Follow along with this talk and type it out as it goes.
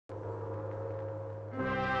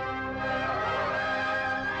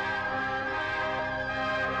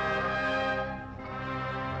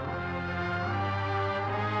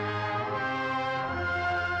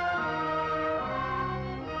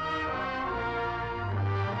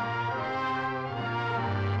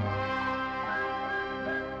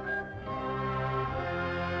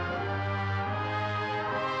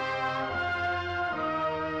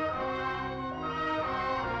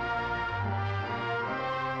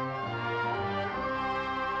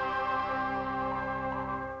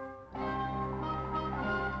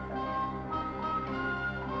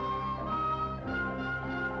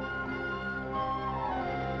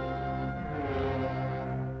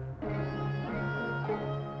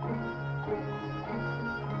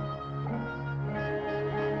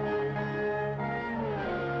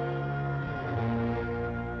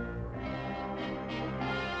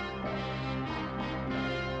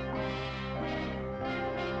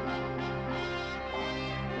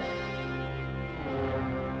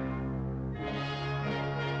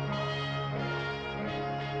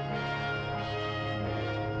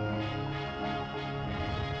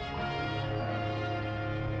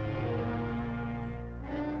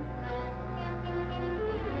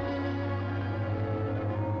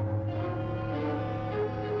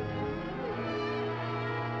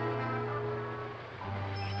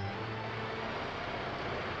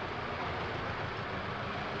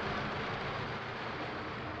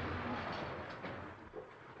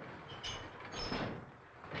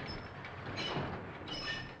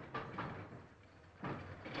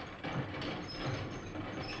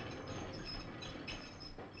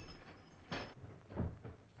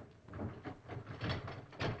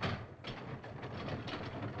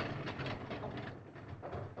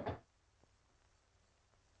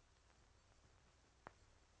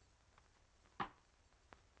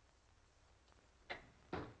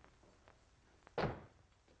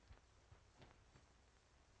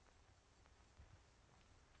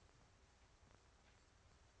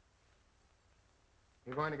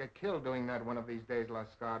You're going to get killed doing that one of these days,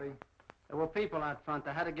 Lascari. There were people out front.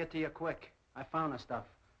 I had to get to you quick. I found the stuff.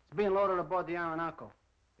 It's being loaded aboard the Orinoco.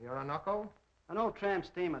 The Orinoco? An old tramp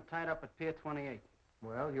steamer tied up at Pier 28.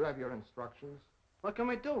 Well, you have your instructions. What can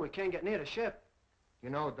we do? We can't get near the ship. You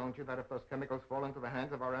know, don't you, that if those chemicals fall into the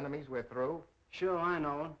hands of our enemies, we're through? Sure, I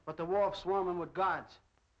know. But the wharf's swarming with guards.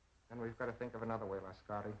 Then we've got to think of another way,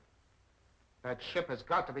 Lascari. That ship has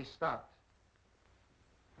got to be stopped.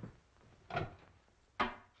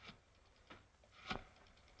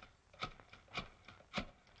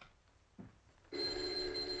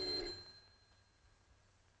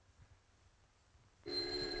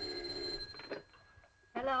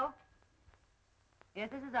 Hello? Yes,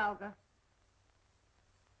 this is Olga.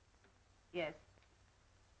 Yes.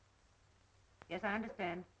 Yes, I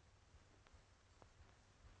understand.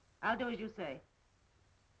 I'll do as you say.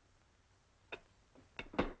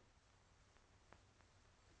 I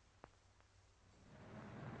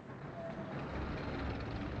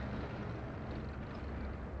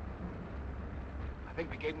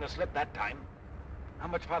think we gave him the slip that time. How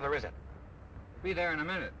much farther is it? We'll be there in a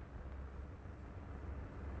minute.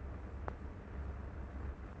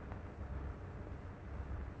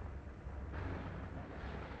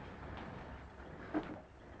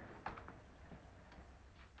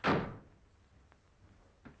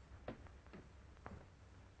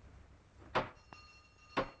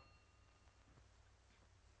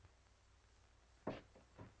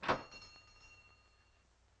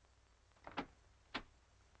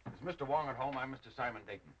 Is Mr. Wong at home? I'm Mr. Simon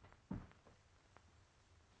Dayton.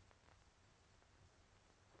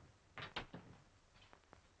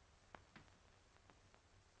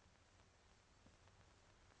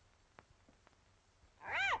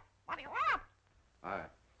 What do you want?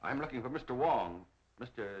 I'm looking for Mr. Wong,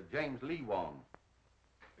 Mr. James Lee Wong.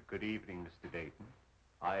 Good evening, Mr. Dayton.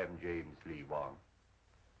 I am James Lee Wong.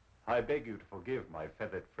 I beg you to forgive my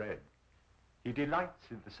feathered friend. He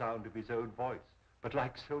delights in the sound of his own voice, but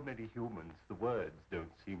like so many humans, the words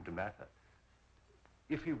don't seem to matter.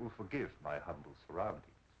 If you will forgive my humble surroundings.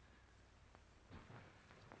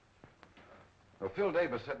 Well, Phil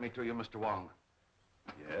Davis sent me to you, Mr. Wong.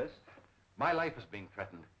 Yes? My life is being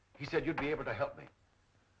threatened. He said you'd be able to help me.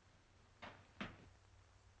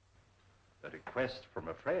 A request from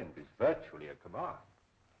a friend is virtually a command.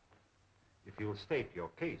 If you'll state your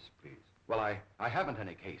case, please. Well, I haven't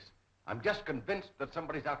any case. I'm just convinced that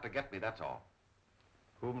somebody's out to get me, that's all.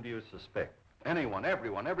 Whom do you suspect? Anyone,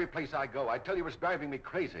 everyone, every place I go. I tell you, it's driving me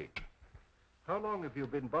crazy. How long have you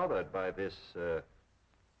been bothered by this,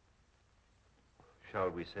 shall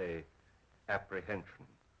we say, apprehension?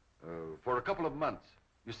 For a couple of months.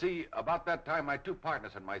 You see, about that time, my two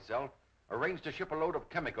partners and myself arranged to ship a load of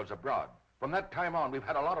chemicals abroad. From that time on, we've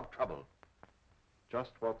had a lot of trouble.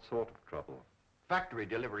 Just what sort of trouble? Factory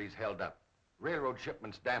deliveries held up. Railroad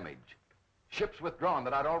shipments damaged. Ships withdrawn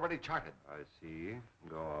that I'd already charted. I see.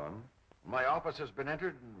 Go on. My office has been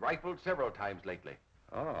entered and rifled several times lately.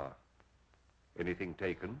 Ah. Anything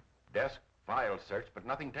taken? Desk, files searched, but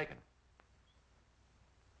nothing taken.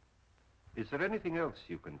 Is there anything else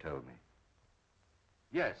you can tell me?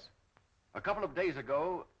 Yes. A couple of days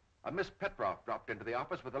ago, a Miss Petroff dropped into the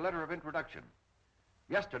office with a letter of introduction.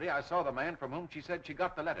 Yesterday, I saw the man from whom she said she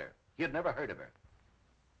got the letter. He had never heard of her.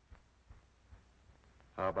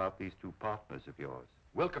 How about these two partners of yours?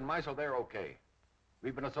 Wilk and Meisel, they're okay.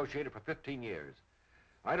 We've been associated for 15 years.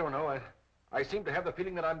 I don't know. I seem to have the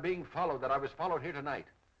feeling that I'm being followed, that I was followed here tonight.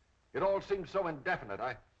 It all seems so indefinite.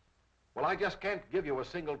 Well, I just can't give you a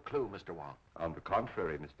single clue, Mr. Wong. On the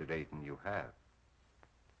contrary, Mr. Dayton, you have.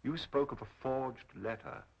 You spoke of a forged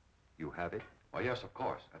letter. You have it? Oh, yes, of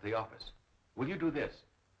course, at the office. Will you do this?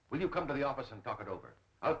 Will you come to the office and talk it over?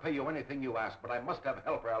 I'll pay you anything you ask, but I must have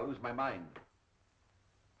help or I'll lose my mind.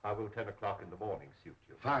 How will 10 o'clock in the morning suit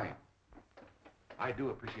you? Fine. I do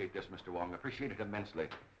appreciate this, Mr. Wong. Appreciate it immensely.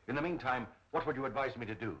 In the meantime, what would you advise me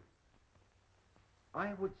to do?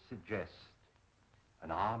 I would suggest an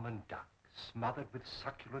almond duck smothered with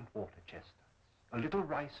succulent water chestnuts. A little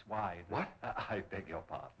rice wine. What? I beg your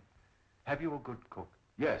pardon. Have you a good cook?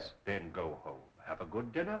 Yes. Then go home, have a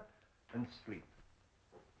good dinner, and sleep.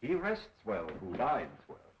 He rests well who dines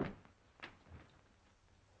well.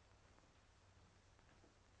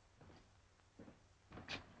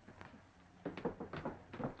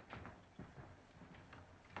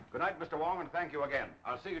 Good night, Mr. Wong, and thank you again.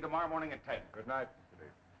 I'll see you tomorrow morning at 10. Good night, Mr.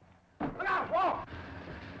 Dayton. Look out, Wong!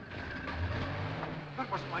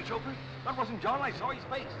 That wasn't my chauffeur. That wasn't John. I saw his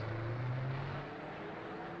face.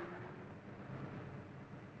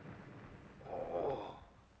 Oh.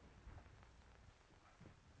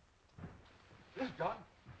 This is John.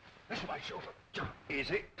 This is my chauffeur, John.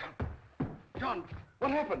 Easy. John,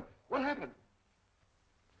 what happened? What happened?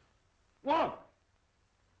 Wong!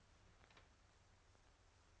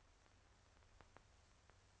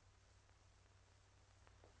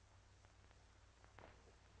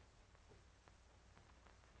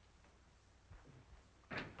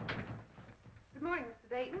 Good morning, Mr.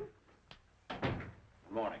 Dayton. Good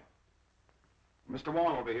morning. Mr.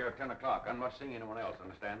 Wong will be here at 10 o'clock. I'm not seeing anyone else,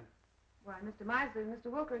 understand? Why, Mr. Misley and Mr.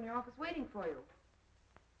 Wilker in your office waiting for you.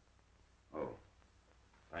 Oh,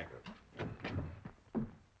 thank you.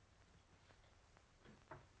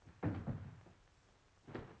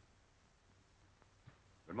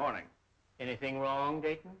 Good morning. Anything wrong,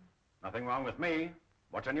 Dayton? Nothing wrong with me.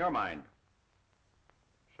 What's in your mind?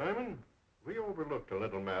 Simon, we overlooked a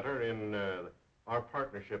little matter in our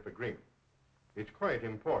partnership agreement. It's quite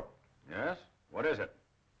important. Yes? What is it?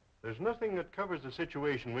 There's nothing that covers the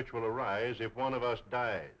situation which will arise if one of us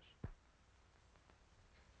dies.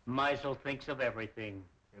 Meisel thinks of everything.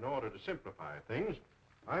 In order to simplify things,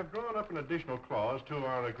 I've drawn up an additional clause to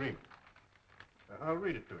our agreement. I'll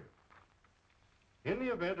read it to you. In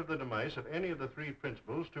the event of the demise of any of the three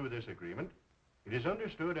principals to this agreement, it is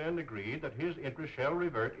understood and agreed that his interest shall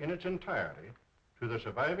revert in its entirety to the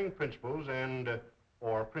surviving principals and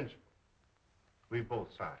or principal. We both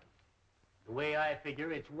sign. The way I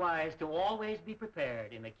figure, it's wise to always be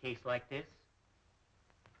prepared in a case like this.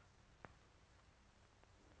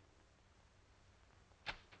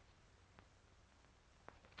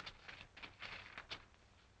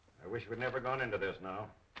 I wish we'd never gone into this now.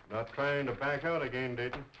 Not trying to back out again,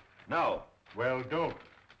 Dayton. No. Well, don't.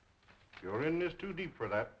 You're in this too deep for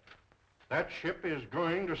that. That ship is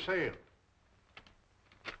going to sail.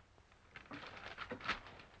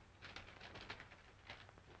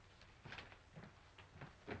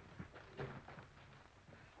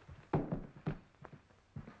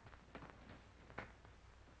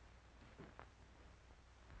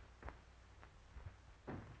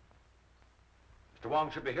 Mr.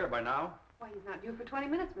 Wong should be here by now. Why, he's not due for 20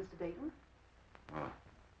 minutes, Mr. Dayton. Oh.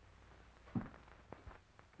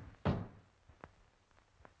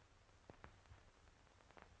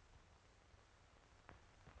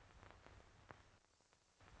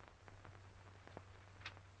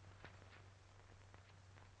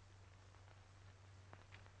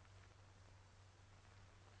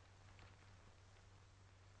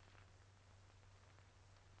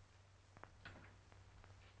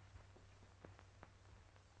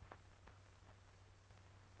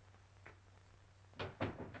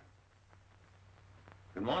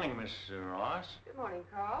 Good morning, Miss Ross. Good morning,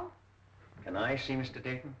 Carl. Can I see Mr.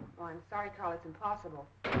 Dayton? Oh, I'm sorry, Carl. It's impossible.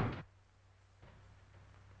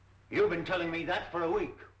 You've been telling me that for a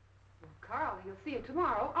week. Well, Carl, he'll see you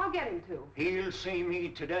tomorrow. I'll get him to. He'll see me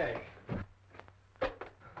today. Oh,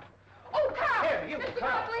 Carl! Here, you, Mr.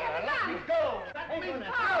 Carl. Mosley has a Let gun! me go! Let me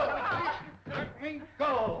Carl! Let me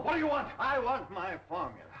go! What do you want? I want my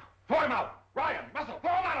formula. Throw him out! Ryan, Muscle,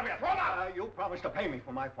 throw him out of here! Throw him out! You promised to pay me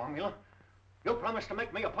for my formula. You promised to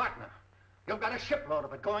make me a partner. You've got a shipload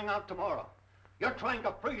of it going out tomorrow. You're trying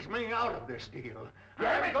to freeze me out of this deal. You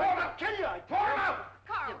hear me? Throw him out! Kill you! Throw him out!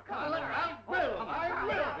 Carl, come on. I will!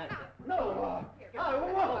 No, I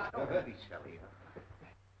won't! Be silly.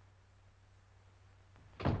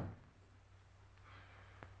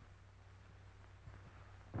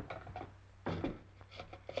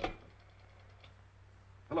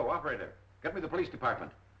 Hello, operator. Get me the police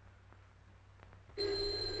department.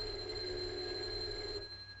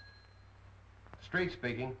 Street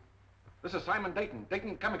speaking. This is Simon Dayton,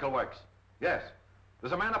 Dayton Chemical Works. Yes.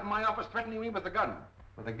 There's a man up in my office threatening me with a gun.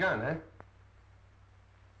 With a gun, eh?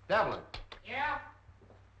 Devlin. Yeah?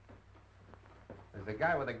 There's a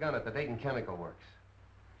guy with a gun at the Dayton Chemical Works.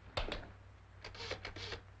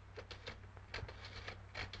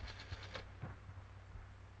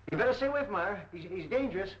 You better stay away from her. He's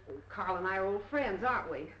dangerous. Oh, Carl and I are old friends,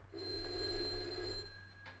 aren't we?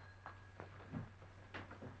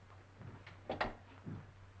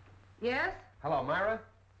 Yes? Hello, Myra.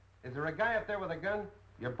 Is there a guy up there with a gun?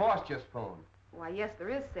 Your boss just phoned. Why, yes, there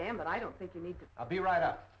is, Sam, but I don't think you need to... I'll be right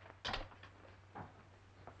up.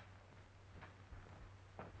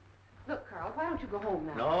 Look, Carl, why don't you go home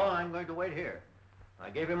now? No, I'm going to wait here. I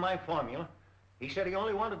gave him my formula. He said he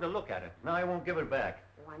only wanted to look at it. Now I won't give it back.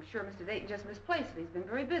 Oh, I'm sure Mr. Dayton just misplaced it. He's been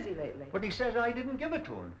very busy lately. But he says I didn't give it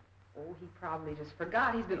to him. Oh, he probably just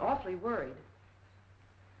forgot. He's been awfully worried.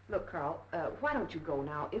 Look, Carl, why don't you go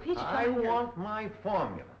now? If he should I come here... want my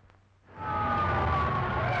formula.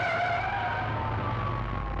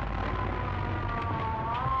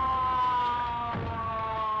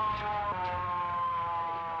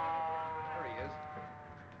 There he is.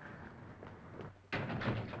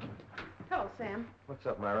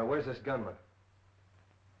 What's up, Myra? Where's this gunman?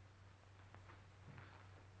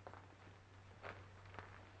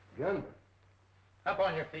 Gunman? Up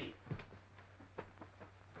on your feet.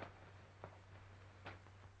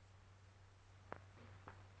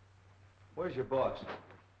 Where's your boss?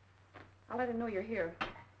 I'll let him know you're here.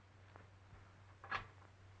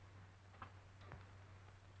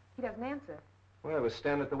 He doesn't answer. Well, I was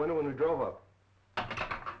standing at the window when we drove up.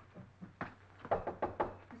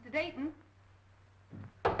 Mr. Dayton?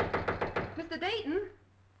 Mr. Dayton?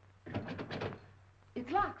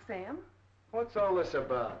 It's locked, Sam. What's all this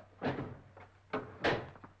about?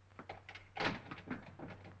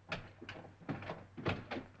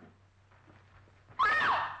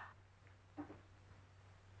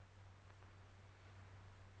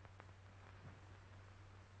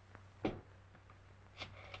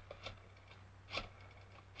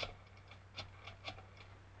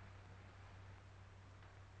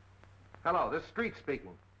 Hello, this is Street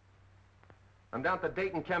speaking. I'm down at the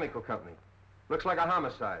Dayton Chemical Company. Looks like a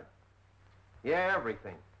homicide. Yeah,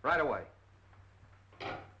 everything. Right away.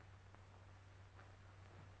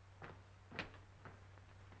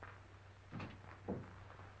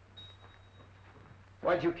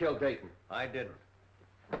 Why'd you kill Dayton? I didn't.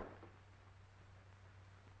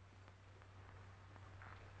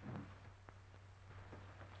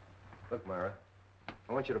 Look, Myra,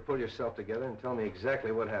 I want you to pull yourself together and tell me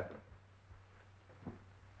exactly what happened.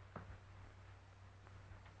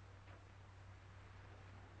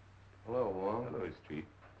 Hello, Wong. Hello, Street.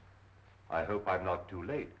 I hope I'm not too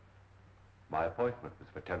late. My appointment was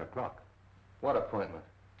for 10 o'clock. What appointment?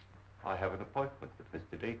 I have an appointment with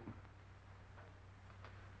Mr. Dayton.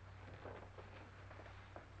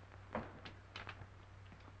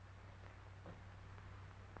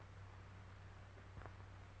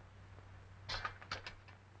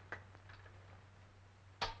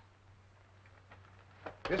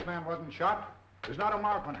 This man wasn't shot. There's not a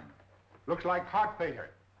mark on him. Looks like heart failure.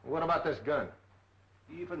 What about this gun?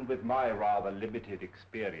 Even with my rather limited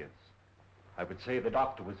experience, I would say the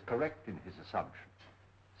doctor was correct in his assumption.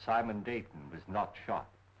 Simon Dayton was not shot.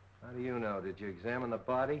 How do you know? Did you examine the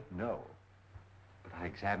body? No, but I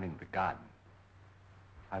examined the gun.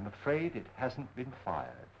 I'm afraid it hasn't been fired.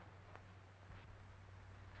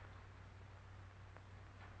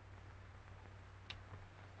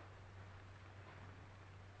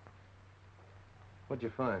 What'd you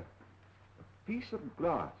find? A piece of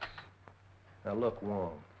glass. Now, look,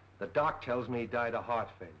 Wong, the doc tells me he died of heart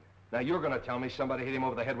failure. Now, you're going to tell me somebody hit him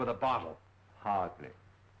over the head with a bottle. Hardly.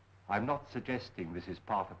 I'm not suggesting this is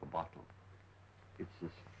part of a bottle. It's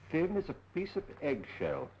as thin as a piece of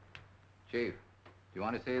eggshell. Chief, do you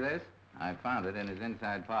want to see this? I found it in his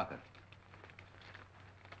inside pocket.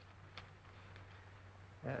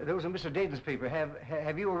 Those are Mr. Dayton's papers.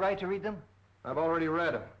 Have you a right to read them? I've already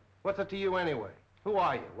read them. What's it to you anyway? Who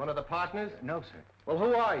are you? One of the partners? No, sir. Well,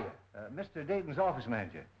 who are you? Mr. Dayton's office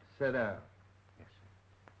manager. Sit down. Yes,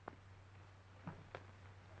 sir.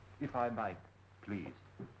 If I might, please.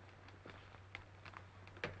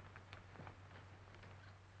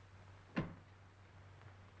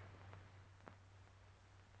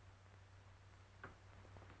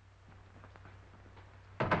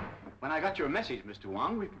 When I got your message, Mr.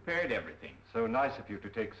 Wong, we prepared everything. So nice of you to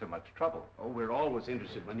take so much trouble. Oh, we're always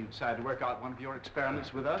interested when you decide to work out one of your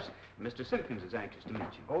experiments with us. Mr. Simpkins is anxious to meet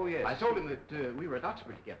you. Oh, yes. I told him that we were at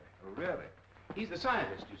Oxford together. Oh, really? He's the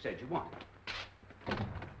scientist you said you wanted.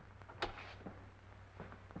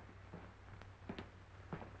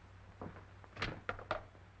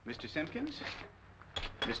 Mr. Simpkins,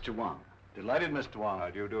 Mr. Wong. Delighted, Mr. Wong. How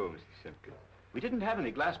do you do, Mr. Simpkins? We didn't have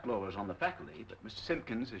any glass blowers on the faculty, but Mr.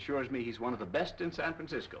 Simpkins assures me he's one of the best in San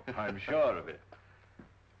Francisco. I'm sure of it.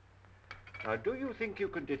 Now, do you think you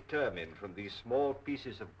can determine from these small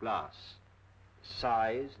pieces of glass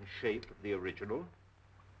size and shape of the original?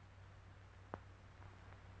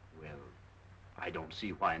 Well, I don't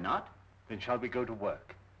see why not. Then shall we go to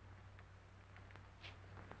work?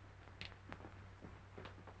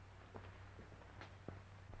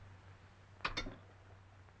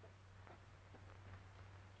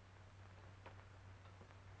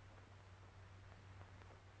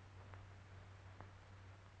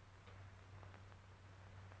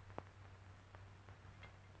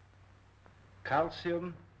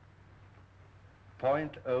 Calcium,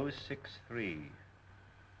 0.063.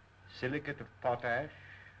 Silicate of potash,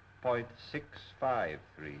 0.653.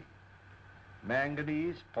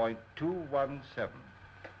 Manganese, 0.217.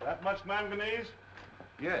 That much manganese?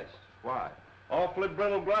 Yes, why? Awfully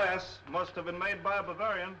brittle glass. Must have been made by a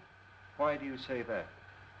Bavarian. Why do you say that?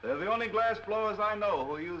 They're the only glass blowers I know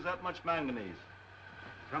who use that much manganese.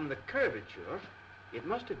 From the curvature, It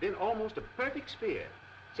must have been almost a perfect sphere,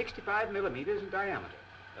 65 millimeters in diameter,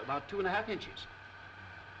 about 2.5 inches.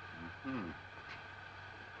 Mm-hmm.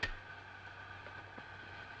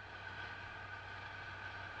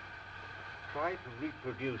 Try to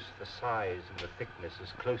reproduce the size and the thickness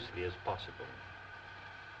as closely as possible.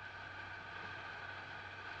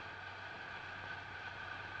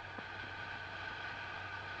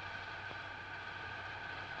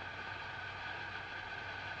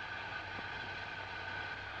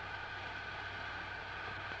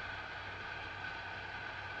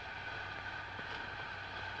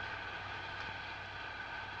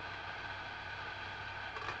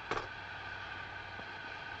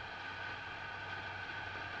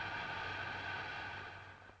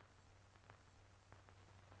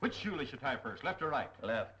 Which shoe you should tie first, left or right?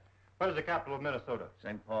 Left. What is the capital of Minnesota?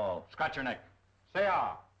 St. Paul. Scratch your neck. Say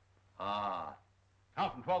ah. Ah.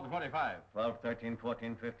 Count from 12 to 25. 12, 13,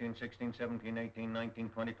 14, 15, 16, 17, 18, 19,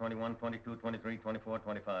 20, 21, 22, 23, 24,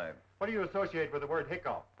 25. What do you associate with the word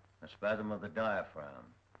hiccup? A spasm of the diaphragm.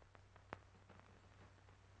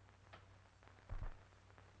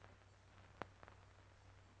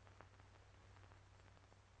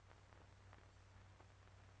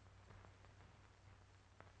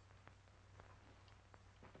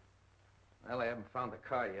 Well, I haven't found the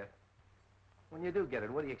car yet. When you do get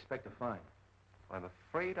it, what do you expect to find? I'm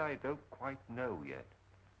afraid I don't quite know yet.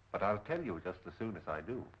 But I'll tell you just as soon as I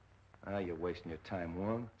do. Ah, you're wasting your time,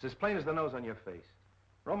 Wong. It's as plain as the nose on your face.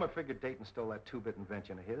 Romer figured Dayton stole that two-bit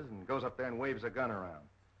invention of his and goes up there and waves a gun around.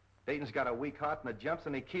 Dayton's got a weak heart and it jumps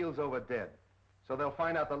and he keels over dead. So they'll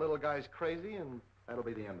find out the little guy's crazy and that'll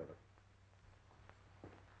be the end of it.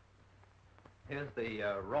 Here's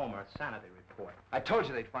the Romer sanity report. I told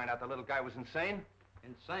you they'd find out the little guy was insane.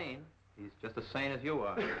 Insane? He's just as sane as you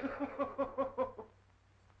are.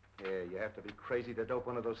 Yeah, you have to be crazy to dope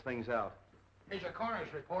one of those things out. Here's your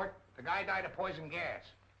coroner's report. The guy died of poison gas.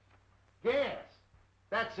 Gas?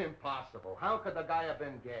 That's impossible. How could the guy have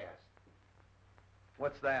been gassed?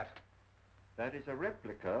 What's that? That is a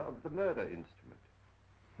replica of the murder instrument.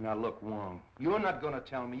 Now look, Wong, you're not going to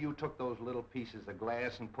tell me you took those little pieces of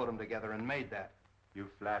glass and put them together and made that. You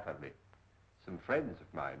flatter me. Some friends of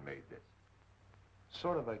mine made this.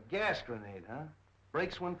 Sort of a gas grenade, huh?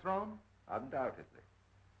 Brakes when thrown? Undoubtedly.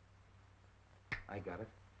 I got it.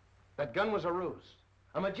 That gun was a ruse,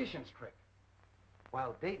 a magician's trick.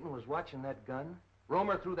 While Dayton was watching that gun,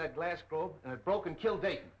 Romer threw that glass globe and it broke and killed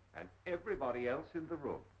Dayton. And everybody else in the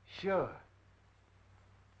room. Sure.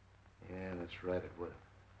 Yeah, that's right, it would have.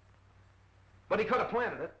 But he could have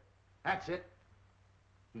planted it. That's it.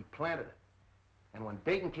 He planted it. And when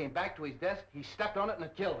Dayton came back to his desk, he stepped on it and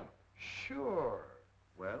it killed him. Sure.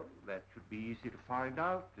 Well, that should be easy to find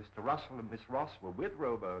out. Mr. Russell and Miss Ross were with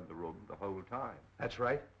Romer in the room the whole time. That's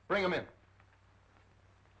right. Bring him in.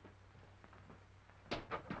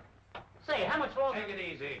 Say, how much longer? Take it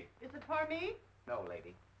easy. Is it for me? No,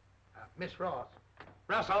 lady. Miss Ross.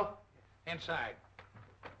 Russell, inside.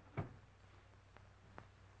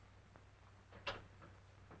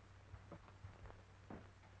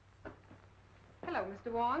 Hello,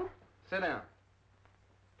 Mr. Wong. Sit down.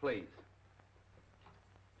 Please.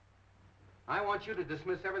 I want you to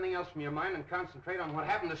dismiss everything else from your mind and concentrate on what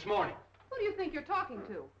happened this morning. Who do you think you're talking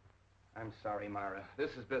to? I'm sorry, Myra.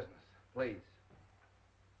 This is business. Please.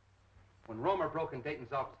 When Romer broke in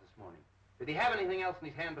Dayton's office this morning, did he have anything else in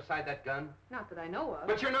his hand beside that gun? Not that I know of.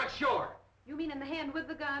 But you're not sure. You mean in the hand with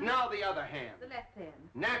the gun? Now the other hand. The left hand.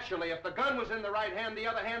 Naturally, if the gun was in the right hand, the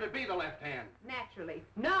other hand would be the left hand. Naturally.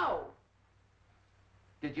 No!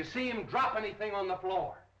 Did you see him drop anything on the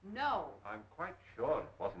floor? No. I'm quite sure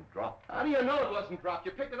it wasn't dropped. How do you know it wasn't dropped?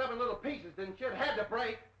 You picked it up in little pieces, didn't you? It had to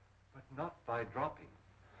break. But not by dropping.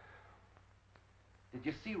 Did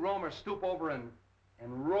you see Romer stoop over and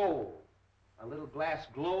roll a little glass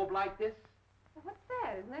globe like this? Well, what's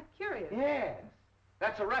that? Isn't that curious? Yes.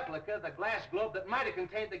 That's a replica of the glass globe that might have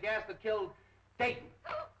contained the gas that killed Dayton.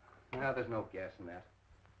 No, there's no gas in that.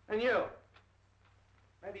 And you?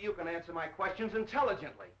 Maybe you can answer my questions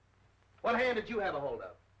intelligently. What hand did you have a hold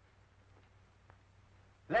of?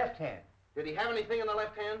 Left hand. Did he have anything in the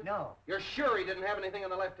left hand? No. You're sure he didn't have anything in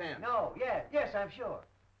the left hand? No, yes, I'm sure.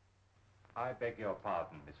 I beg your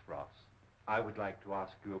pardon, Miss Ross. I would like to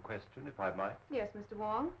ask you a question, if I might. Yes, Mr.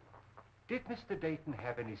 Wong. Did Mr. Dayton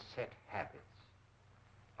have any set habits?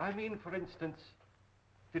 I mean, for instance,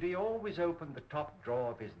 did he always open the top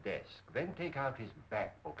drawer of his desk, then take out his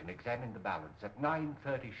bank book and examine the balance at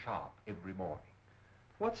 9:30 sharp every morning?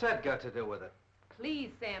 What's that got to do with it?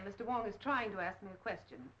 Please, Sam, Mr. Wong is trying to ask me a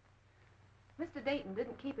question. Mr. Dayton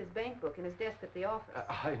didn't keep his bank book in his desk at the office.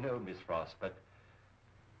 I know, Miss Ross, but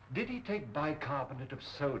Did he take bicarbonate of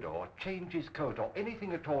soda or change his coat or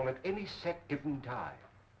anything at all at any set given time?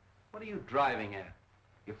 What are you driving at?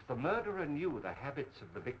 If the murderer knew the habits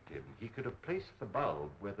of the victim, he could have placed the bulb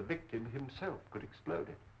where the victim himself could explode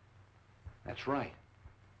it. That's right.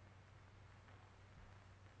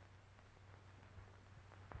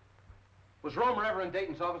 Was Romer ever in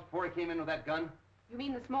Dayton's office before he came in with that gun? You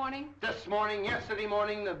mean this morning? This morning, yesterday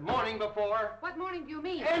morning, the morning before? What morning do you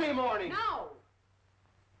mean? Any morning! No!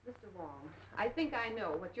 Mr. Wong, I think I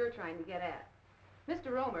know what you're trying to get at.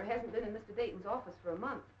 Mr. Romer hasn't been in Mr. Dayton's office for a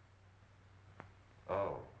month.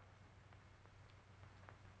 Oh.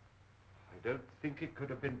 I don't think it could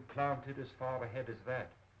have been planted as far ahead as that.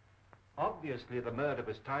 Obviously, the murder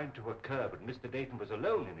was timed to occur, but Mr. Dayton was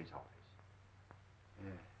alone in his office.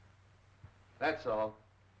 Yeah. That's all.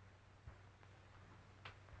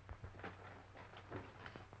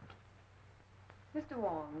 Mr.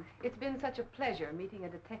 Wong, it's been such a pleasure meeting a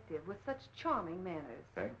detective with such charming manners.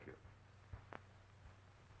 Thank you.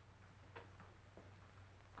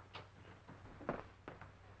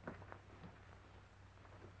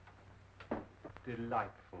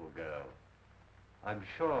 Delightful girl. I'm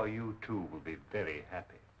sure you two will be very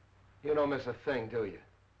happy. You don't miss a thing, do you?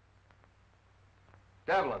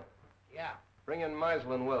 Devlin, Yeah. bring in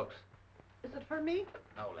Meisel and Wilkes. Is it for me?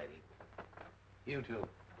 No, lady. You too.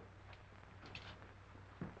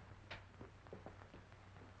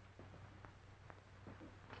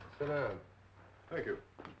 Sit down. Thank you.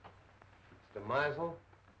 Mr. Meisel,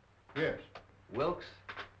 Yes. Wilkes,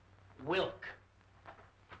 Wilk.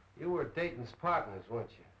 you were Dayton's partners, weren't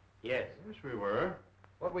you? Yes. Yes, we were.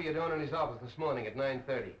 What were you doing in his office this morning at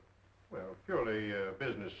 9:30? Well, purely a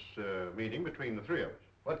business meeting between the three of us.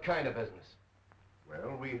 What kind of business?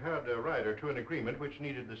 Well, we had a rider to an agreement which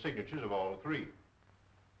needed the signatures of all three.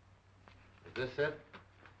 Is this it?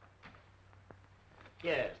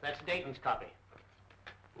 Yes, that's Dayton's copy.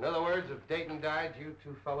 In other words, if Dayton died, you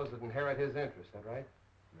two fellows would inherit his interest, that right?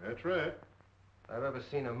 That's right. If I've ever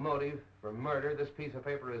seen a motive for murder, this piece of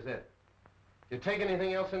paper is it. Did you take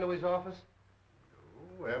anything else into his office?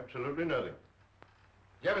 Oh, absolutely nothing.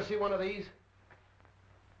 Did you ever see one of these?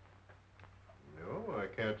 No, I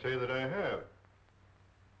can't say that I have.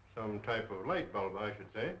 Some type of light bulb, I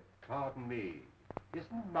should say. Pardon me.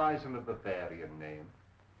 Isn't Meisel a Bavarian name?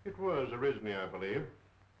 It was originally, I believe.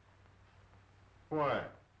 Why?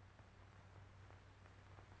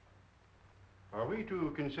 Are we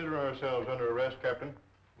to consider ourselves under arrest, Captain?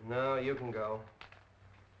 No, you can go.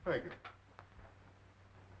 Thank you.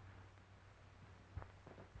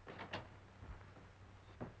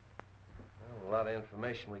 Well, a lot of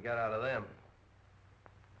information we got out of them.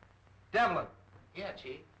 Devlin, Yeah,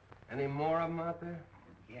 Chief. any more of them out there?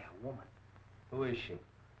 Yeah, a woman. Who is she?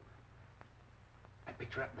 I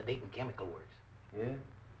picked her up in the Dayton Chemical Works. Yeah?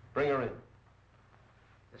 Bring her in.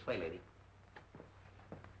 This way, lady.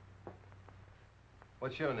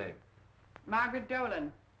 What's your name? Margaret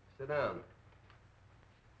Dolan. Sit down.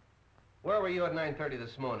 Where were you at 9:30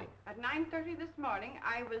 this morning? At 9:30 this morning,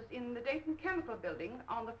 I was in the Dayton Chemical Building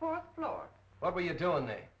on the 4th floor. What were you doing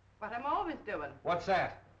there? What I'm always doing, What's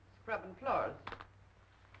that? scrubbing floors.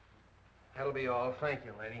 That'll be all. Thank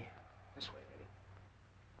you, lady. This way, lady.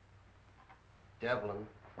 Devlin,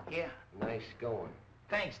 Yeah. nice going.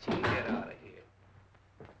 Thanks, Chief. Get out of here.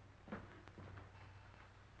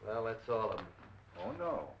 Well, that's all of them. Oh,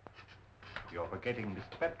 no. You're forgetting Miss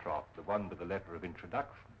Petroff, the one with the letter of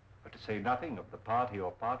introduction. But to say nothing of the party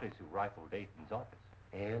or parties who rifled Dayton's office.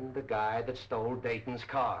 And the guy that stole Dayton's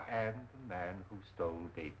car. And the man who stole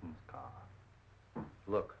Dayton's car.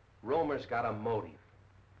 Look, Romer's got a motive.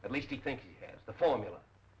 At least he thinks he has. The formula.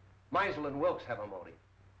 Meisel and Wilkes have a motive.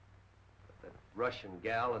 But that Russian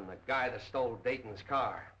gal and the guy that stole Dayton's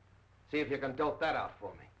car. See if you can dope that out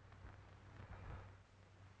for me.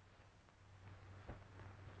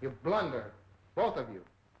 You blunder, both of you.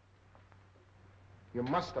 You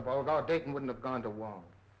must have, or Dayton wouldn't have gone to Wong.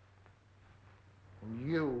 And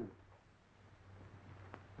you...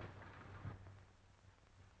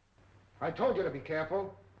 I told you to be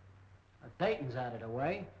careful. Dayton's out of the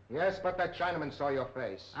way. Yes, but that Chinaman saw your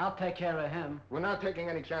face. I'll take care of him. We're not taking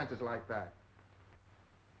any chances like that.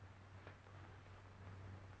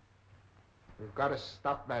 We've got to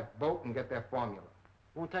stop that boat and get their formula.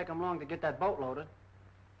 Won't take him long to get that boat loaded.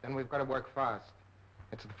 Then we've got to work fast.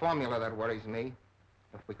 It's the formula that worries me.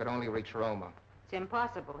 If we could only reach Roma. It's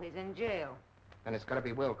impossible. He's in jail. Then it's got to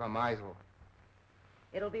be Wilk or Meisel.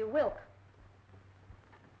 It'll be Wilk.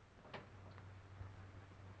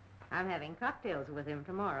 I'm having cocktails with him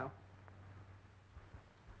tomorrow.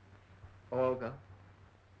 Olga,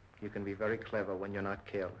 you can be very clever when you're not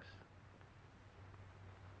careless.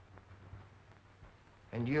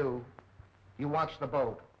 And you watch the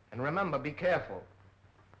boat. And remember, be careful.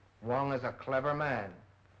 Wong is a clever man.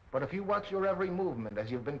 But if you watch your every movement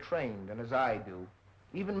as you've been trained and as I do,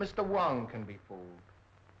 even Mr. Wong can be fooled.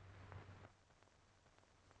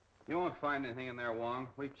 You won't find anything in there, Wong.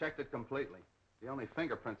 We've checked it completely. The only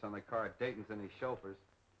fingerprints on the car are Dayton's and his chauffeur's.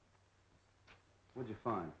 What'd you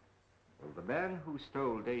find? Well, the man who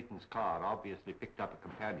stole Dayton's car obviously picked up a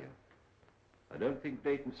companion. I don't think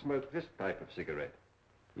Dayton smoked this type of cigarette.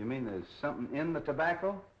 You mean there's something in the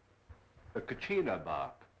tobacco? A Kachina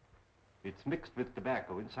bark. It's mixed with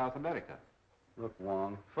tobacco in South America. Look,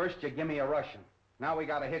 Wong, first you give me a Russian. Now we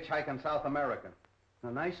got a hitchhiking South American.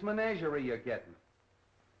 A nice menagerie you're getting.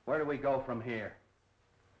 Where do we go from here?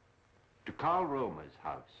 To Carl Romer's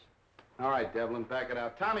house. All right, Devlin, back it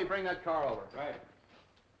out. Tommy, bring that car over. Right.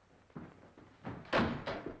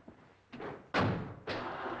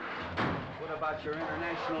 What about your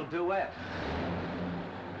international duet?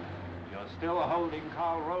 You're still holding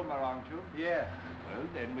Carl Romer, aren't you? Yeah. Well,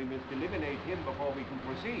 then we must eliminate him before we can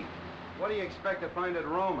proceed. What do you expect to find at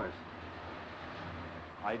Romer's?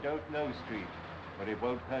 I don't know, Street, but it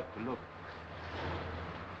won't hurt to look.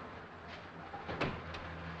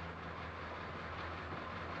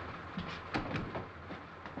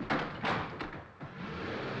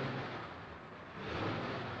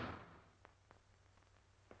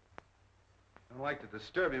 I'd like to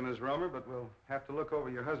disturb you, Miss Romer, but we'll have to look over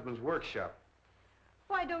your husband's workshop.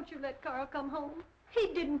 Why don't you let Carl come home? He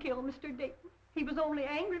didn't kill Mr. Dayton. He was only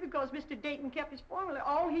angry because Mr. Dayton kept his formula.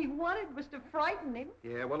 All he wanted was to frighten him.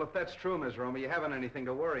 Yeah, well, if that's true, Miss Romer, you haven't anything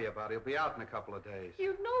to worry about. He'll be out in a couple of days.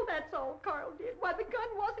 You know that's all Carl did. Why, the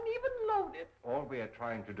gun wasn't even loaded. All we are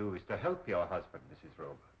trying to do is to help your husband, Mrs.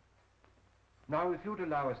 Romer. Now, if you'd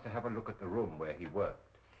allow us to have a look at the room where he worked.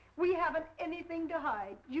 We haven't anything to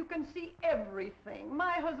hide. You can see everything.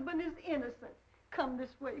 My husband is innocent. Come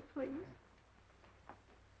this way, please.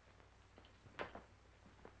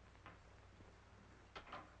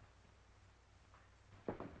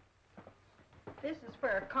 This is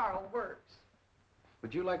where Carl works.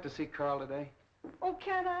 Would you like to see Carl today? Oh,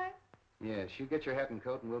 can I? Yes, you get your hat and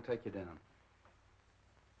coat and we'll take you down.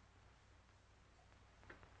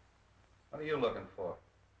 What are you looking for?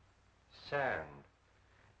 Sand.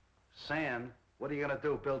 Sand? What are you going to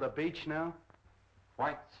do, build a beach now?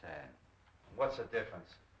 White sand. What's the difference?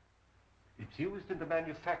 It's used in the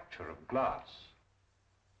manufacture of glass.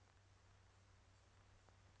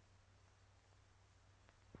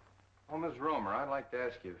 Oh, Miss Romer, I'd like to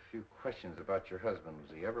ask you a few questions about your husband.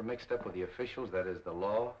 Was he ever mixed up with the officials, that is, the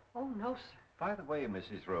law? Oh, no, sir. By the way,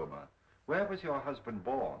 Mrs. Romer, where was your husband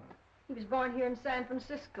born? He was born here in San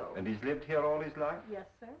Francisco. And he's lived here all his life? Yes,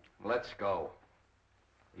 sir. Let's go.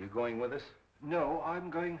 Are you going with us? No, I'm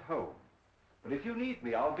going home. But if you need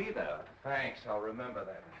me, I'll be there. Thanks, I'll remember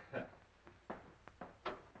that.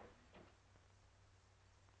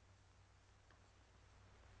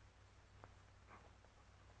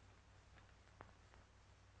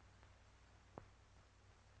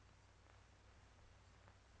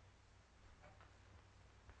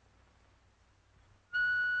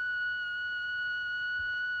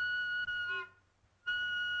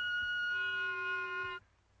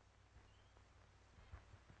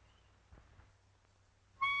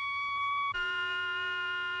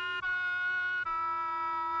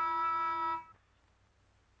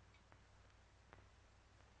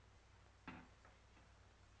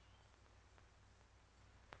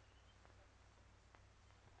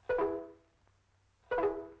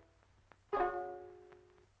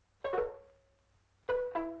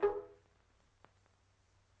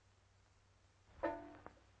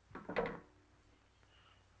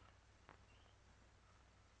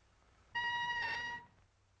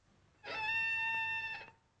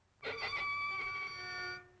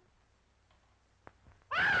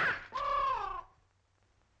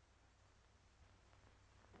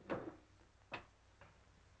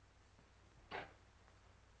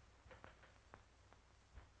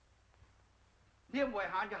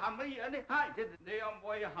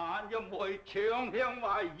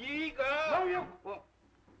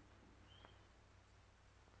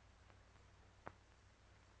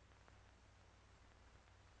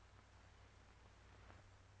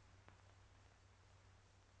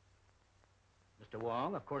 Mr.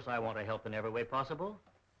 Wong, of course I want to help in every way possible,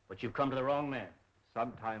 but you've come to the wrong man.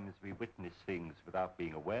 Sometimes we witness things without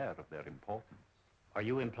being aware of their importance. Are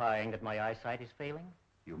you implying that my eyesight is failing?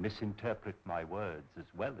 You misinterpret my words as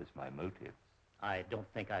well as my motives. I don't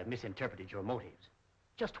think I've misinterpreted your motives.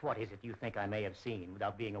 Just what is it you think I may have seen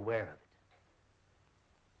without being aware of it?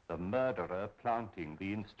 The murderer planting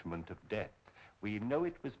the instrument of death We know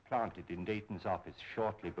it was planted in Dayton's office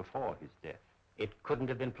shortly before his death. It couldn't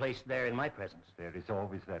have been placed there in my presence. There is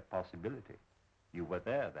always that possibility. You were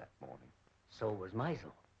there that morning. So was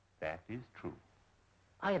Meisel. That is true.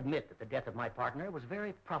 I admit that the death of my partner was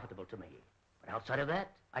very profitable to me. But outside of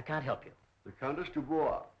that, I can't help you. The Countess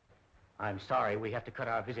Dubois. I'm sorry we have to cut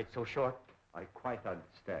our visit so short. I quite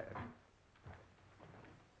understand.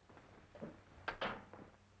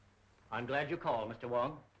 I'm glad you called, Mr.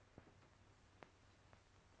 Wong.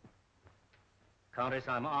 Countess,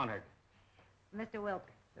 I'm honored. Mr. Wilk,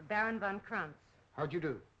 Baron von Krantz. How'd you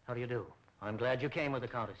do? How do you do? I'm glad you came with the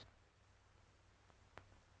Countess.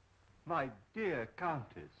 My dear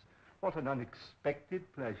Countess, what an unexpected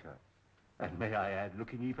pleasure. And may I add,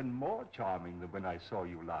 looking even more charming than when I saw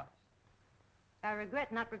you last. I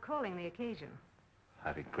regret not recalling the occasion.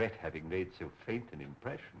 I regret having made so faint an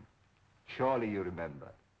impression. Surely you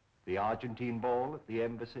remember the Argentine ball at the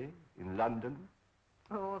embassy in London?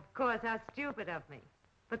 Oh, of course, how stupid of me.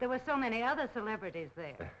 But there were so many other celebrities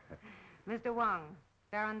there. Mr. Wong,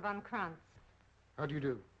 Baron von Krantz. How do you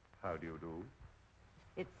do? How do you do?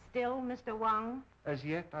 It's still Mr. Wong? As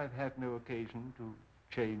yet, I've had no occasion to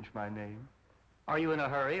change my name. Are you in a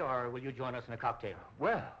hurry, or will you join us in a cocktail?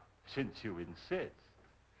 Well, since you insist.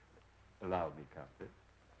 Allow me, Countess.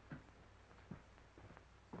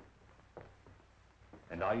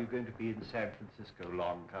 And are you going to be in San Francisco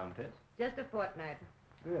long, Countess? Just a fortnight.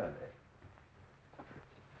 Really?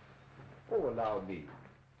 Oh, allow me.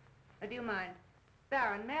 Do you mind?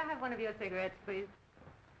 Baron, may I have one of your cigarettes, please?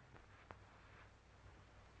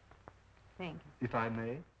 Thank you. If I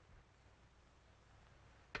may?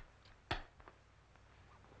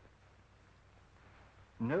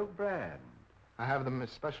 No brand. I have them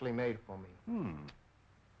especially made for me.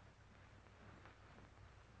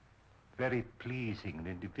 Very pleasing and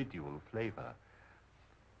individual flavor.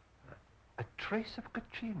 A trace of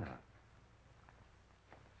Katrina.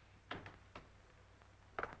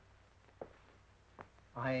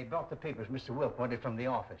 I brought the papers Mr. Wilk wanted from the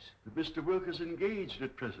office. Mr. Wilk is engaged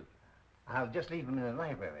at present. I'll just leave them in the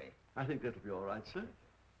library. I think that'll be all right, sir.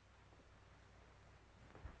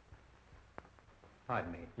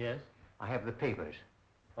 Pardon me. Yes? I have the papers.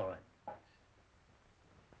 All right.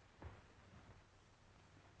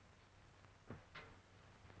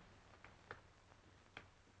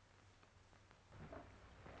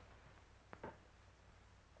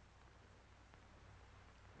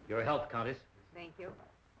 Your health, Countess. Thank you.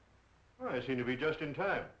 Well, I seem to be just in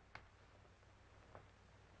time.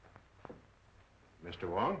 Mr.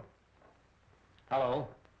 Wong? Hello.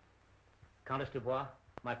 Countess Dubois,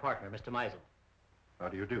 my partner, Mr. Meisel. How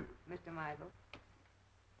do you do? Mr. Meisel.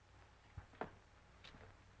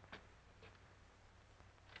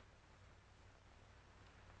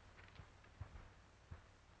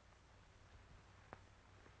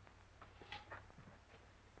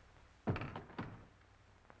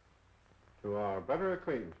 To our better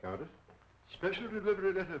acquaintance, Countess. Special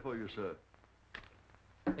delivery letter for you, sir.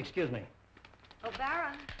 Excuse me. Oh,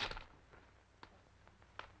 Baron.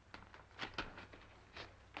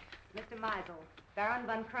 Mr. Meisel, Baron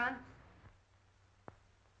von Krantz.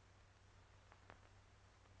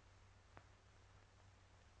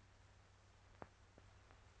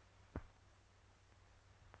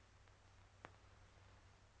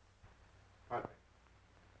 Pardon me.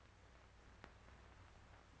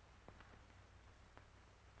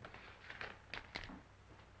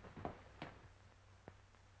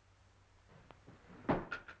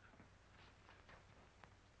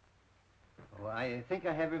 Well, I think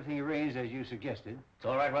I have everything arranged as you suggested. It's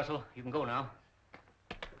all right, Russell. You can go now.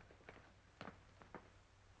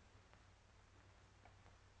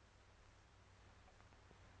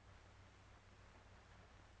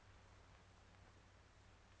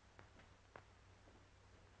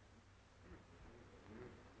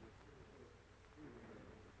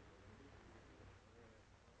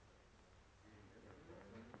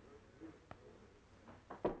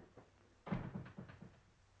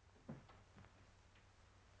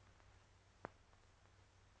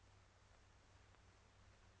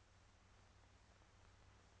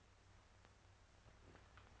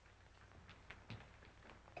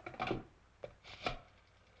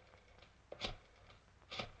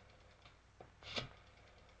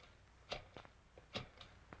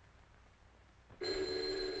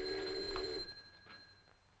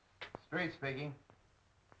 Street speaking.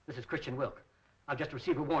 This is Christian Wilk. I've just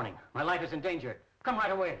received a warning. My life is in danger. Come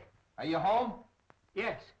right away. Are you home?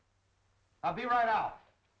 Yes. I'll be right out.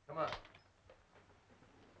 Come on.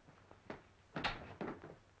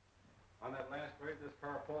 On that last grade, this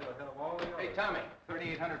car pulled ahead of all the others. Hey, Tommy,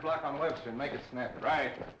 3800 block on Webster, and make it snappy.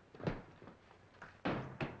 Right.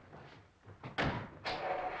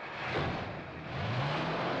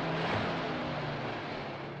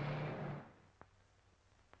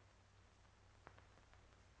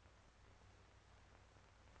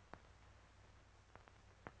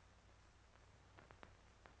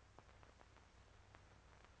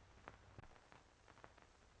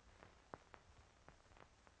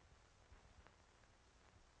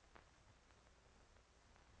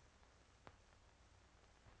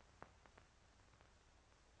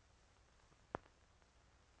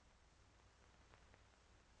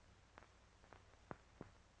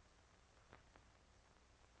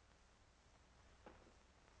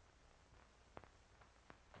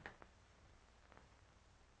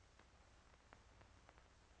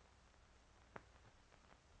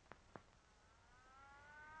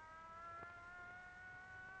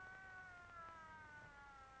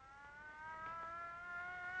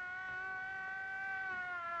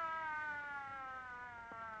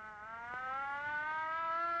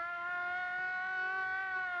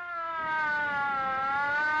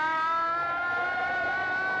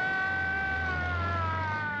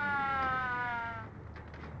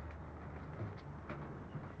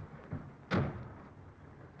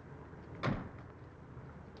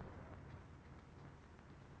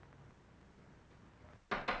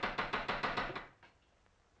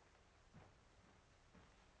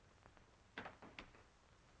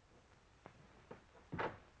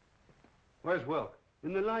 Where's Wilk?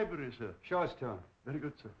 In the library, sir. Show us to him. Very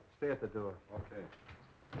good, sir. Stay at the door. Okay.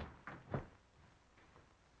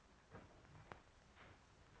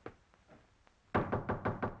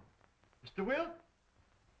 Mr. Wilk?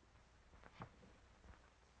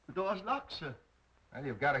 The door's locked, sir. Well,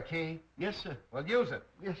 you've got a key? Yes, sir. Well, use it.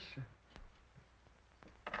 Yes, sir.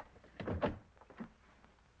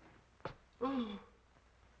 Oh.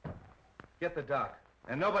 Get the doc.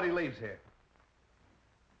 And nobody leaves here.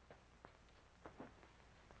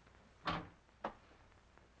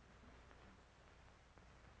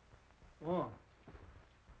 Wong,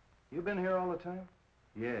 you been here all the time?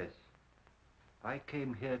 Yes. I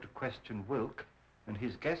came here to question Wilk, and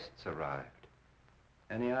his guests arrived.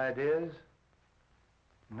 Any ideas?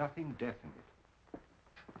 Nothing definite.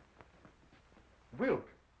 Wilk?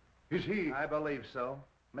 Is he... I believe so.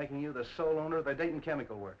 Making you the sole owner of the Dayton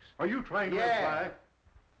Chemical Works. Are you trying to Yeah. imply...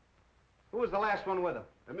 Who was the last one with him?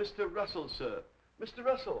 Mr. Russell, sir. Mr.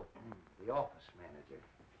 Russell. The office manager.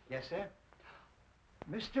 Yes, sir?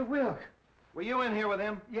 Mr. Wilk. Were you in here with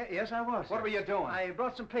him? Yes, I was. What sir. were you doing? I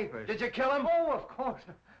brought some papers. Did you kill him? Oh, of course.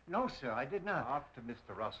 No, sir, I did not. After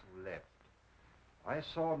Mr. Russell left, I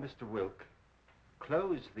saw Mr. Wilk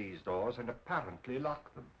close these doors and apparently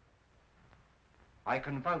lock them. I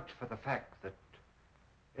can vouch for the fact that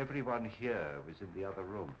everyone here was in the other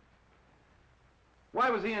room. Why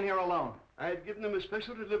was he in here alone? I had given him a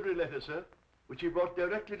special delivery letter, sir, which he brought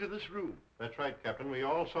directly to this room. That's right, Captain. We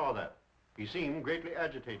all saw that. He seemed greatly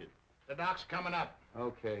agitated. The doc's coming up.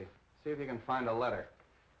 Okay. See if you can find a letter.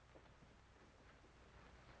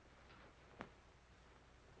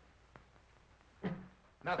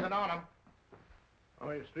 Nothing on him. How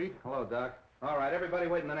are you, Street? Hello, Doc. All right, everybody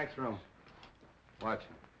wait in the next room. Watch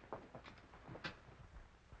him.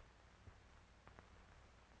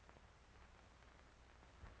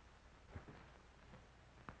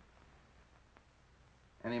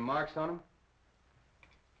 Any marks on him?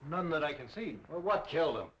 None that I can see. Well, what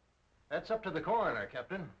killed him? That's up to the coroner,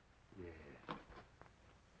 Captain. Yeah.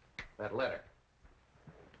 That letter.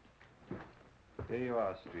 Here you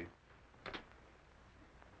are, Street.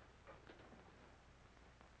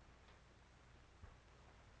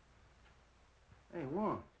 Hey,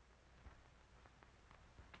 Wong.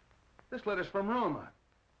 This letter's from Roma.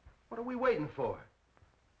 What are we waiting for?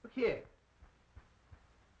 Look here.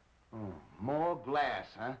 Oh, more glass,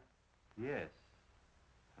 huh? Yes.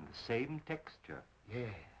 And the same texture. Yeah.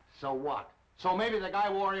 So what? So maybe the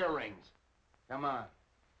guy wore earrings. Come on.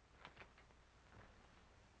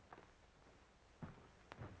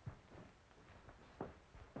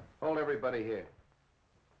 Hold everybody here.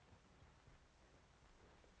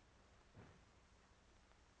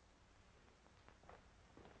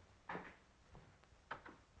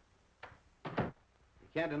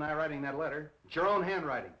 You can't deny writing that letter. It's your own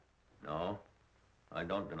handwriting. No, I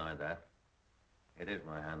don't deny that. It is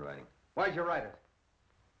my handwriting. Why'd you write it?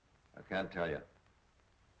 I can't tell you.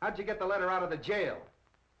 How'd you get the letter out of the jail?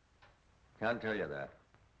 Can't tell you that.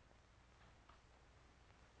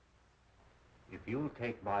 If you'll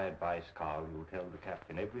take my advice, Carl, you'll tell the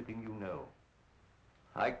captain everything you know.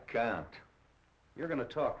 I can't. You're gonna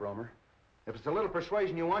talk, Romer. If it's a little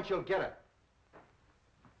persuasion you want, you'll get it.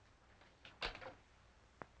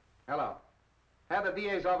 Hello. Have the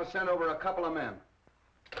DA's office send over a couple of men.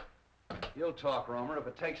 You'll talk, Romer, if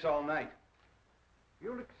it takes all night.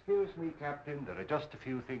 You'll excuse me, Captain. There are just a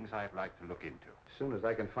few things I'd like to look into. As soon as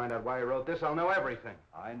I can find out why he wrote this, I'll know everything.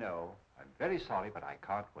 I know. I'm very sorry, but I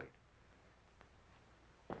can't wait.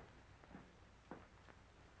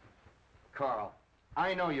 Carl,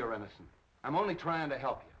 I know you're innocent. I'm only trying to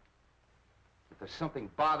help you. If there's something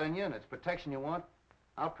bothering you and it's protection you want,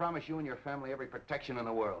 I'll promise you and your family every protection in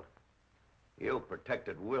the world. You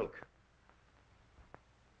protected Wilk.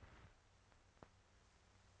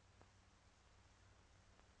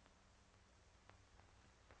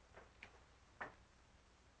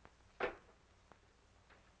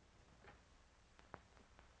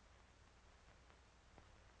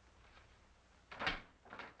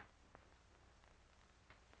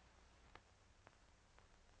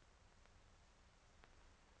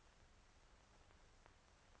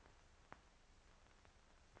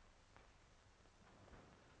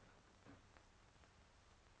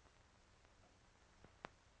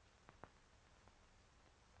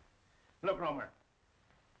 Look, Romer,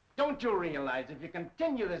 don't you realize if you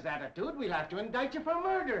continue this attitude, we'll have to indict you for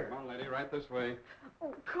murder? Come on, lady, right this way.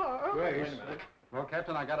 Oh, Carl. Wait a minute. Well,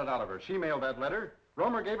 Captain, I got it out of her. She mailed that letter.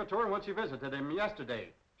 Romer gave it to her when she visited him yesterday.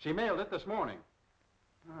 She mailed it this morning.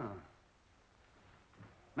 Oh.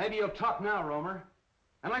 Maybe you'll talk now, Romer.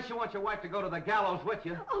 Unless you want your wife to go to the gallows with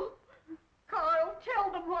you. Oh, Carl,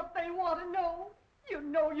 tell them what they want to know. You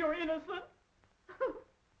know you're innocent.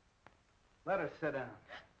 Let her sit down.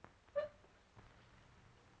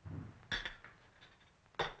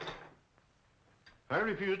 I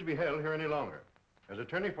refuse to be held here any longer. As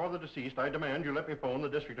attorney for the deceased, I demand you let me phone the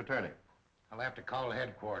district attorney. I'll have to call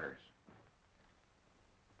headquarters.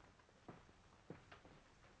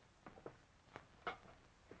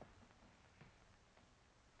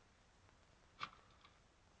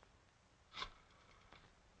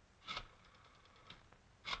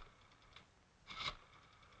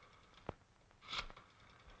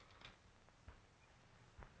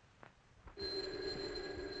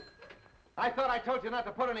 I thought I told you not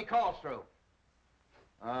to put any calls through.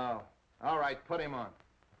 Oh, all right, put him on.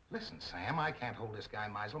 Listen, Sam, I can't hold this guy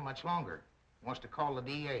Meisel much longer. He wants to call the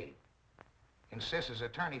DA. Insists as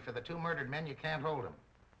attorney for the 2 murdered men, you can't hold him.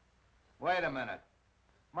 Wait a minute.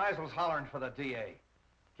 Meisel's hollering for the DA.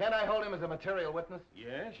 Can't I hold him as a material witness?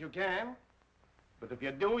 Yes, you can. But if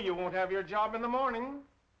you do, you won't have your job in the morning.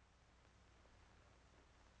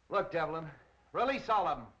 Look, Devlin, release all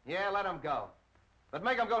of them. Yeah, let them go. But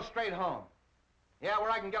make them go straight home. Yeah,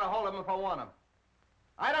 where I can get a hold of him if I want him.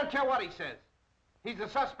 I don't care what he says. He's a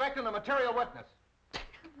suspect and a material witness.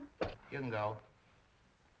 You can go.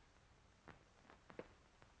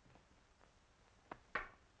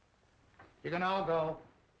 You can all go.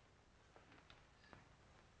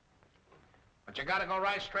 But you gotta go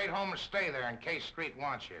right straight home and stay there in case Street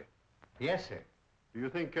wants you. Yes, sir. Do you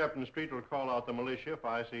think Captain Street will call out the militia if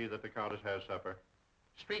I see that the Countess has supper?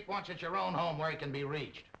 Street wants you at your own home where he can be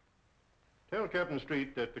reached. Tell Captain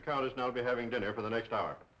Street that the Countess and I'll be having dinner for the next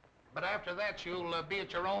hour. But after that, you'll be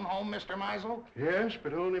at your own home, Mr. Meisel? Yes,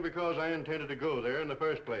 but only because I intended to go there in the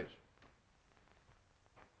first place.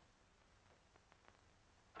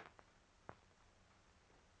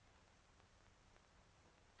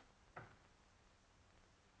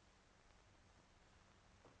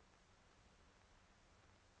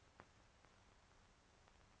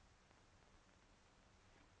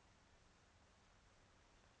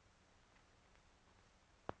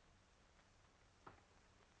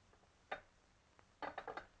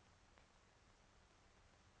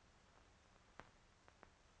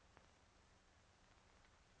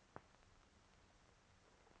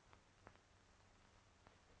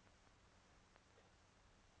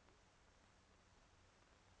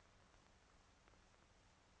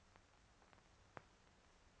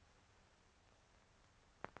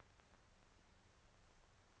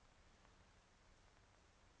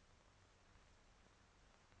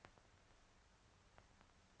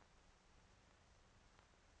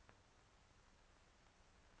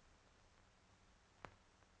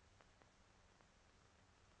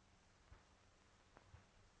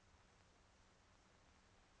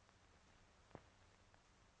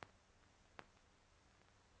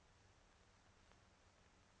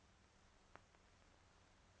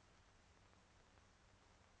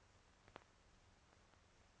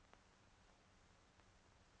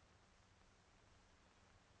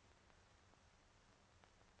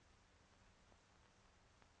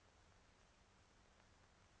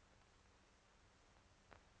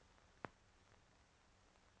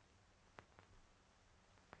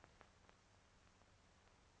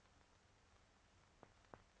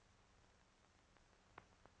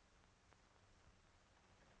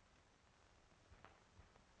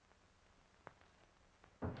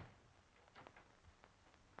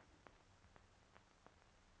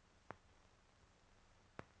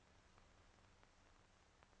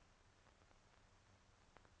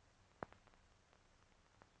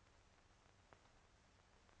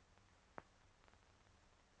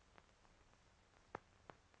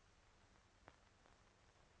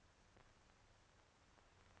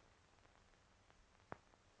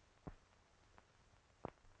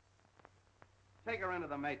 Take her into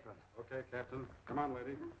the matron. Okay, Captain. Come on,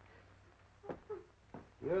 lady.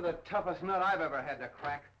 You're the toughest nut I've ever had to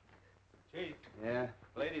crack. Chief. Yeah?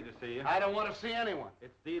 Lady to see you. I don't want to see anyone.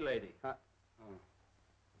 It's the lady. Oh.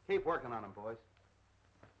 Keep working on him, boys.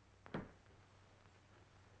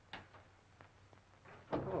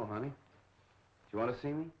 Hello, honey. Do you want to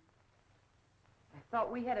see me? I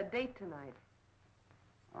thought we had a date tonight.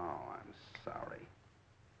 Oh, I'm sorry.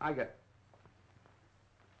 I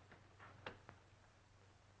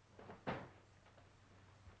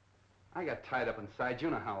got tied up inside. You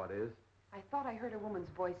know how it is. I thought I heard a woman's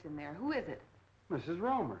voice in there. Who is it? Mrs.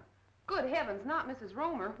 Romer. Good heavens, not Mrs.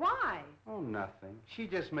 Romer. Why? Oh, nothing. She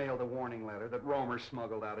just mailed a warning letter that Romer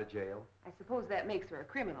smuggled out of jail. I suppose that makes her a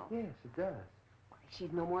criminal. Yes, it does. Why,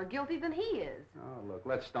 she's no more guilty than he is. Oh, look,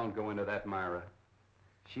 let's don't go into that, Myra.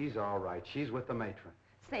 She's all right. She's with the matron.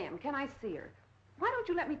 Sam, can I see her? Why don't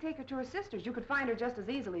you let me take her to her sister's? You could find her just as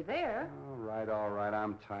easily there. All right.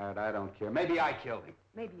 I'm tired. I don't care. Maybe I killed him.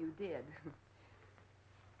 Maybe you did.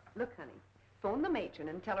 Look, honey, phone the matron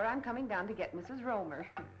and tell her I'm coming down to get Mrs. Romer.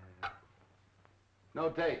 No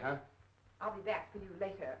date, huh? I'll be back for you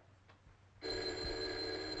later.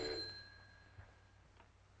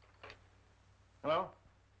 Hello?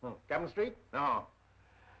 Captain Street? No.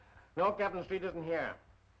 No, Captain Street isn't here.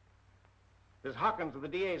 This is Hawkins of the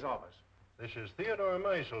DA's office. This is Theodore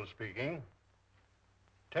Meisel speaking.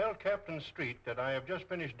 Tell Captain Street that I have just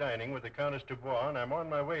finished dining with the Countess Dubois and I'm on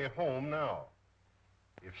my way home now.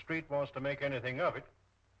 If Street wants to make anything of it,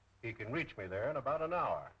 he can reach me there in about an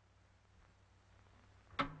hour.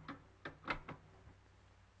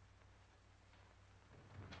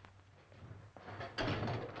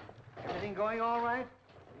 Everything going all right?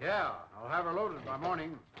 Yeah, I'll have her loaded by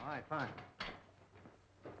morning. All right, fine.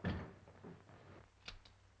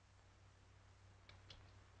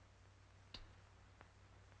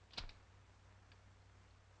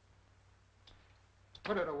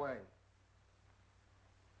 Put it away.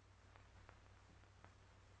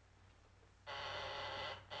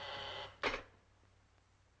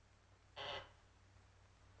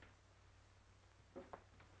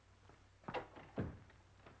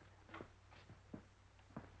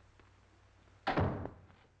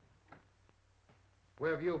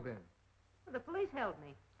 Where have you been? Well, the police held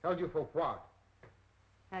me. Held you for what?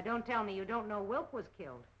 Now, don't tell me you don't know Wilk was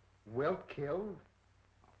killed. Wilt killed?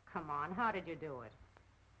 Come on, how did you do it?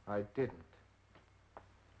 I didn't.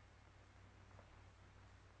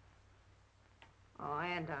 Oh,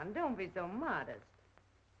 Anton, don't be so modest.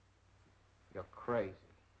 You're crazy.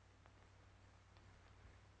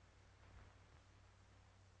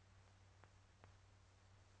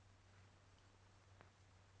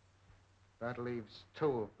 That leaves two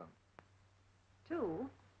of them. Two?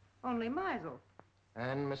 Only Meisel.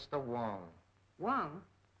 And Mr. Wong. Wong?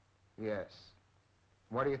 Yes.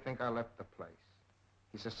 Why do you think I left the place?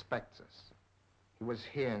 He suspects us. He was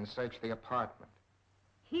here and searched the apartment.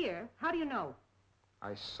 Here? How do you know?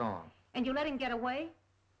 I saw him. And you let him get away?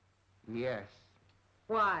 Yes.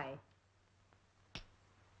 Why?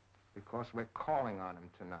 Because we're calling on him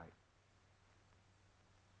tonight.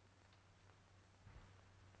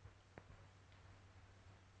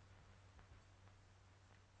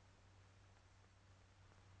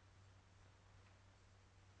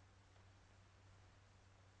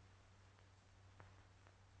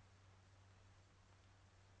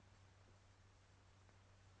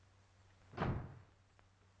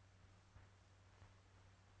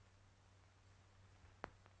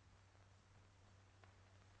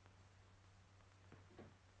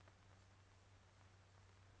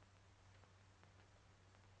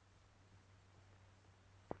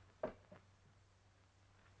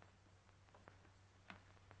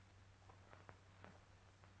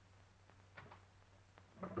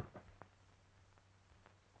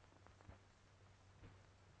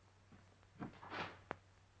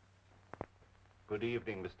 Good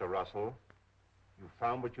evening, Mr. Russell. You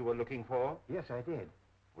found what you were looking for? Yes, I did.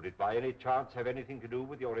 Would it by any chance have anything to do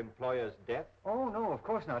with your employer's death? Oh, no, of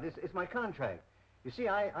course not. It's my contract. You see,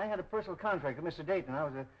 I had a personal contract with Mr. Dayton. I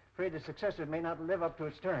was afraid the successor may not live up to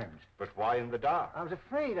its terms. But why in the dark? I was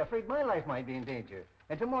afraid my life might be in danger.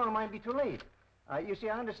 And tomorrow might be too late. You see,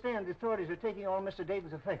 I understand the authorities are taking all Mr.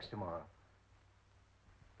 Dayton's effects tomorrow.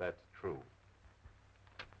 That's true.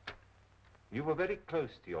 You were very close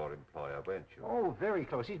to your employer, weren't you? Oh, very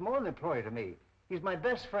close. He's more than an employer to me. He's my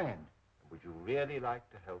best friend. Would you really like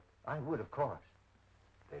to help? I would, of course.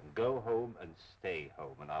 Then go home and stay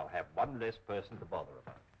home, and I'll have one less person to bother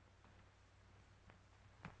about.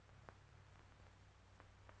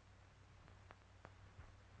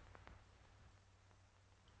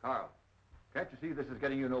 Carl, can't you see this is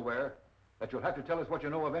getting you nowhere? That you'll have to tell us what you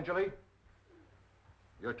know eventually?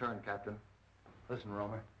 Your turn, Captain. Listen,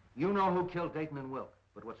 Romer. You know who killed Dayton and Wilk.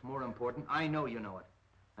 But what's more important, I know you know it.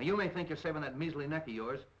 Now, you may think you're saving that measly neck of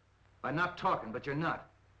yours by not talking, but you're not.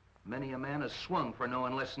 Many a man has swung for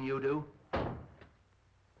knowing less than you do.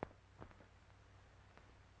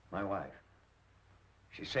 My wife.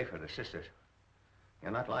 She's safe with her sisters.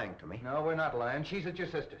 You're not lying to me. No, we're not lying. She's at your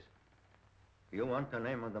sister's. You want the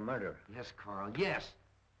name of the murderer? Yes, Carl, yes.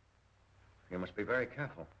 You must be very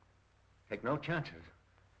careful. Take no chances.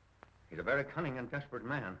 He's a very cunning and desperate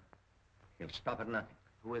man. He'll stop at nothing.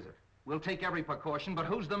 Who is it? We'll take every precaution, but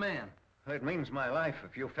who's the man? It means my life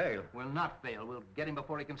if you fail. We'll not fail. We'll get him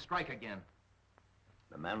before he can strike again.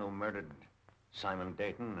 The man who murdered Simon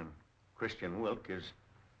Dayton and Christian Wilk is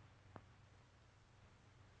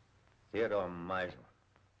Theodore Meisel.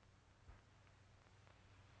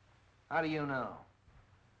 How do you know?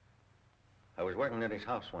 I was working at his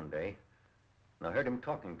house one day, and I heard him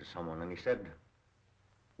talking to someone, and he said,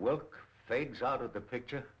 Wilk fades out of the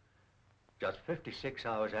picture just 56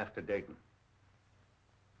 hours after Dayton.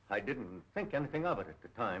 I didn't think anything of it at the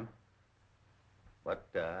time, but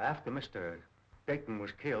after Mr. Dayton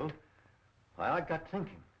was killed, I got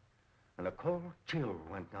thinking, and a cold chill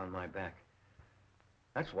went down my back.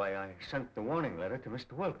 That's why I sent the warning letter to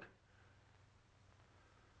Mr. Wilk.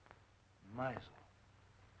 Meisel.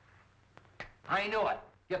 I knew it.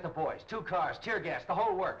 Get the boys. 2 cars, tear gas, the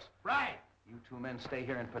whole works. Right. You 2 men stay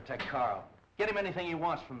here and protect Carl. Get him anything he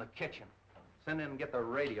wants from the kitchen. Send in and get the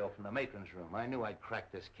radio from the matron's room. I knew I'd crack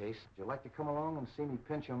this case. Would you like to come along and see me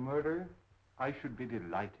pinch a murderer? I should be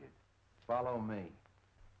delighted. Follow me.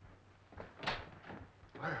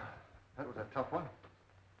 Well, that was a tough one.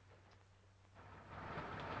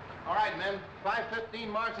 All right, men. 515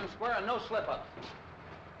 Marsden Square and no slip-ups.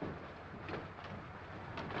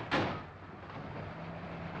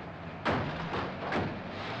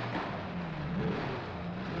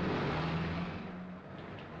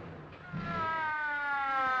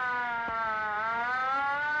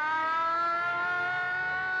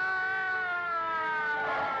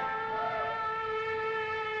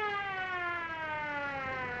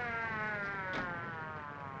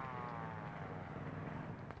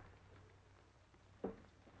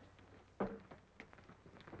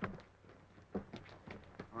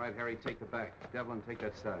 All right, Harry, take the back. Devlin, take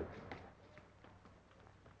that side.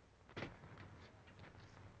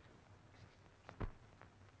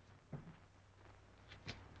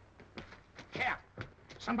 Cap!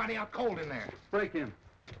 Somebody out cold in there. Break in.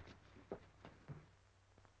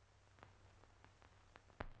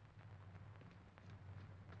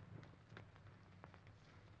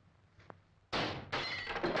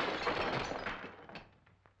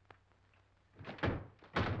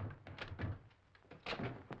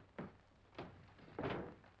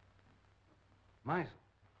 Meisel.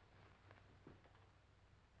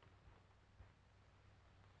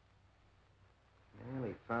 Well,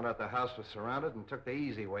 he found out the house was surrounded and took the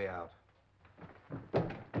easy way out.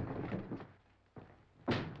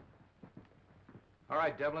 All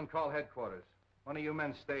right, Devlin, call headquarters. One of you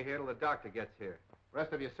men stay here till the doctor gets here.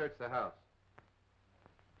 Rest of you search the house.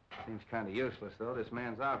 Seems kind of useless, though. This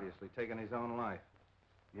man's obviously taken his own life.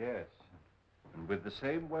 Yes, and with the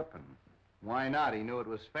same weapon. Why not? He knew it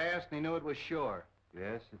was fast and he knew it was sure.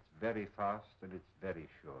 Yes, it's very fast and it's very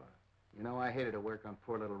sure. You know, I hated to work on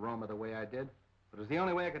poor little Roma the way I did, but it was the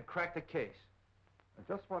only way I could crack the case. And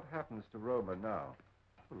just what happens to Roma now?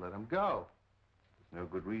 Well, let him go. There's no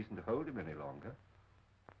good reason to hold him any longer.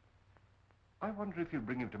 I wonder if you'll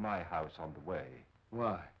bring him to my house on the way.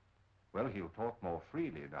 Why? Well, he'll talk more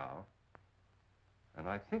freely now. And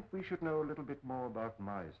I think we should know a little bit more about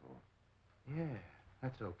Meisel. Yeah,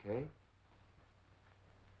 that's okay.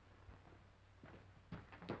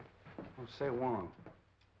 Oh, say, Wong,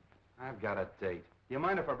 I've got a date. Do you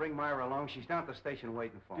mind if I bring Myra along? She's down at the station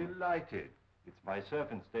waiting for me. Delighted. It's my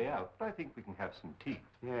servant's day out, but I think we can have some tea.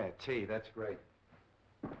 Yeah, tea, that's great.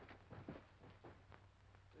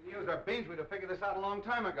 We used our beans, we'd have figured this out a long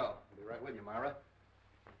time ago. I'll be right with you, Myra.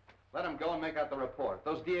 Let them go and make out the report. If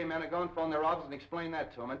those DA men are going, phone their office and explain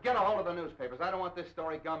that to them. And get a hold of the newspapers. I don't want this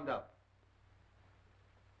story gummed up.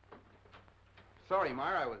 Sorry,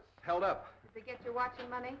 Myra, I was held up. Did they get your watch and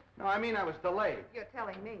money? No, I mean I was delayed. You're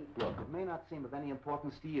telling me. Look, it may not seem of any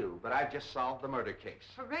importance to you, but I've just solved the murder case.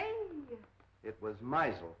 Hooray! It was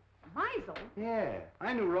Meisel. Meisel? Yeah.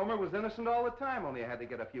 I knew Romer was innocent all the time, only I had to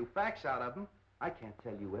get a few facts out of him. I can't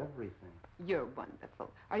tell you everything. You're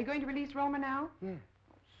wonderful. Are you going to release Roma now? Yeah.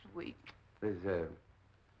 Oh, sweet. There's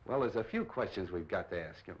a few questions we've got to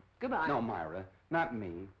ask him. Goodbye. No, Myra, not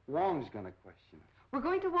me. Wong's gonna question him. We're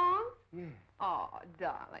going to Wong? Yeah. Oh,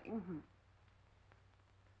 darling.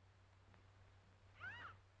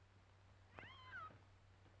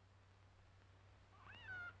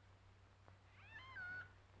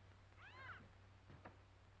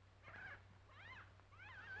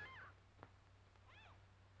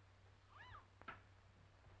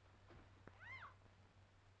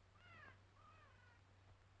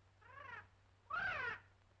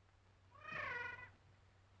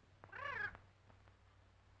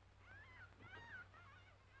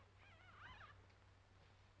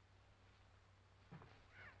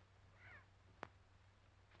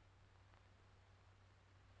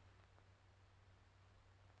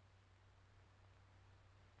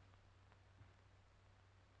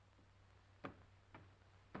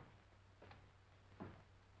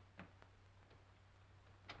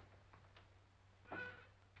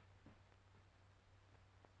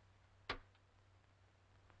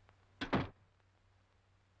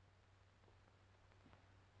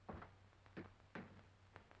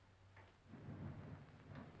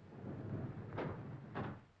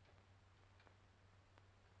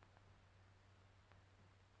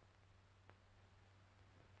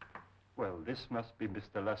 Well, this must be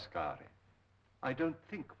Mr. Lascari. I don't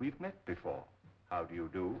think we've met before. How do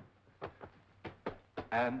you do?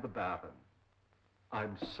 And the Baron.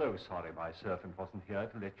 I'm so sorry my servant wasn't here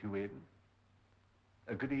to let you in.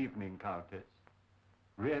 Good evening, Countess.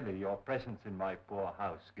 Really, your presence in my poor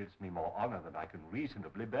house gives me more honor than I can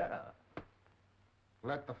reasonably bear.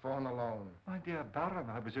 Let the phone alone. My dear Baron,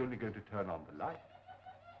 I was only going to turn on the light.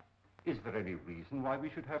 Is there any reason why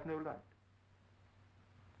we should have no light?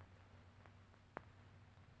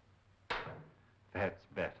 That's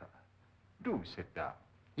better. Do sit down.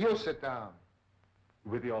 You sit down.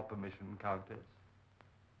 With your permission, Countess.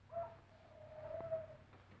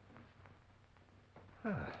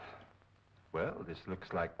 Well, this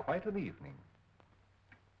looks like quite an evening.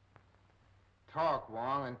 Talk,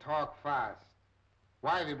 Wong, and talk fast.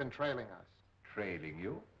 Why have you been trailing us? Trailing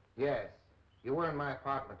you? Yes. You were in my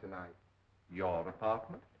apartment tonight. Your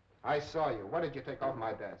apartment? I saw you. What did you take off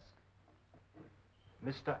my desk?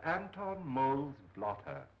 Mr. Anton Mole's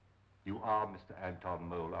blotter. You are Mr. Anton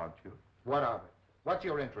Mole, aren't you? What of it? What's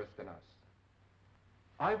your interest in us?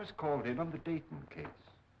 I was called in on the Dayton case.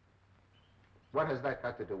 What has that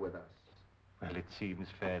got to do with us? Well, it seems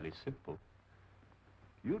fairly simple.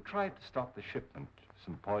 You tried to stop the shipment of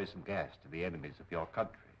some poison gas to the enemies of your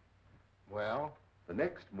country. Well? The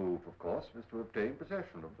next move, of course, was to obtain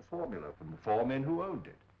possession of the formula from the four men who owned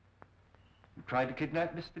it. You tried to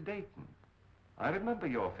kidnap Mr. Dayton. I remember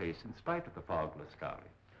your face in spite of the fog, Lascari.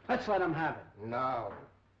 Let's let him have it. No.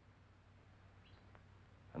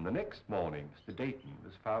 And the next morning, Mr. Dayton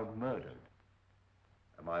was found murdered.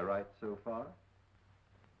 Am I right so far?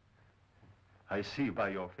 I see by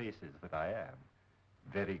your faces that I am.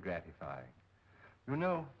 Very gratifying. You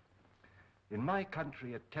know, in my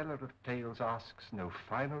country, a teller of tales asks no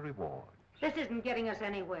finer reward. This isn't getting us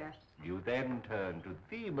anywhere. You then turn to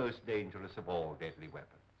the most dangerous of all deadly weapons,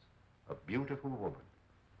 a beautiful woman.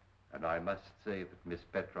 And I must say that Miss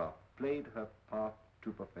Petroff played her part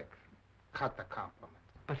to perfection. Cut the compliment.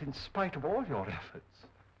 But in spite of all your efforts,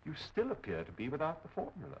 you still appear to be without the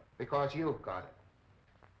formula. Because you've got it.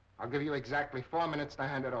 I'll give you exactly 4 minutes to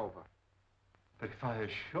hand it over. But if I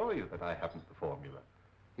assure you that I haven't the formula...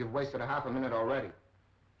 You've wasted a half a minute already.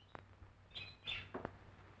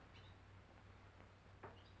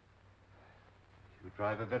 You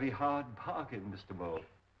drive a very hard bargain, Mr. Mole.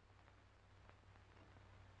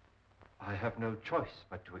 I have no choice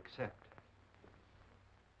but to accept.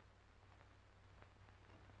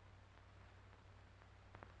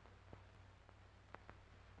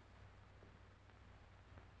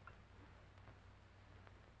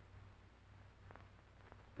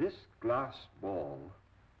 This glass ball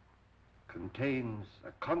contains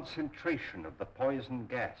a concentration of the poison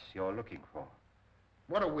gas you're looking for.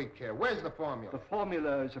 What do we care? Where's the formula? The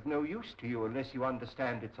formula is of no use to you unless you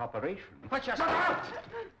understand its operation. Put your...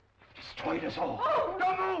 You've destroyed us all. Oh!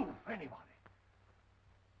 Don't move, anybody.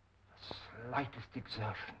 The slightest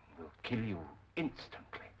exertion will kill you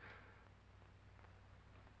instantly.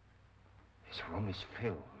 This room is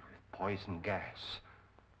filled with poison gas.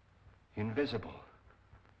 Invisible.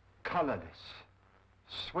 Colorless.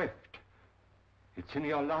 Swift. It's in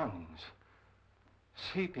your lungs.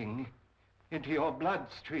 Seeping into your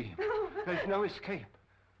bloodstream. There's no escape.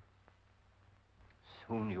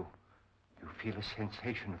 Soon you feel a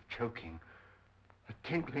sensation of choking, a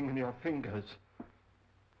tingling in your fingers,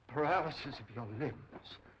 paralysis of your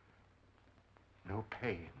limbs. No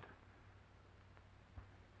pain.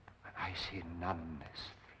 An icy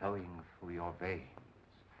numbness flowing through your veins,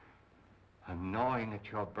 a gnawing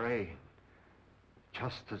at your brain,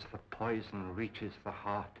 just as the poison reaches the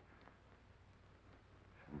heart.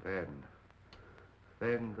 And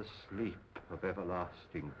then the sleep of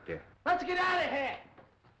everlasting death. Let's get out of here!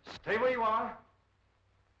 Stay where you are.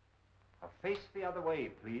 Now face the other way,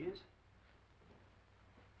 please.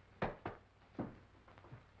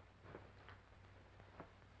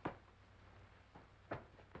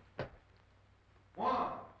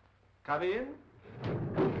 Wong! Come in.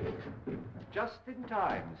 Just in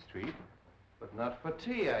time, Street. But not for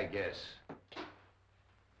tea, I guess.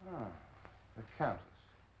 Ah, the Countess.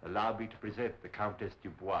 Allow me to present the Countess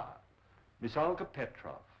Dubois, Miss Olga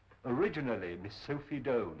Petroff, originally Miss Sophie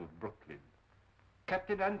Doane of Brooklyn,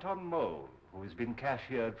 Captain Anton Mole, who has been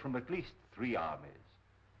cashiered from at least 3 armies,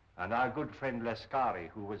 and our good friend Lascari,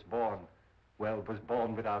 who was born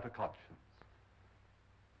without a conscience.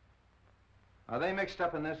 Are they mixed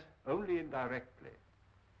up in this? Only indirectly.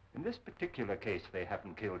 In this particular case, they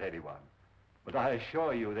haven't killed anyone. But I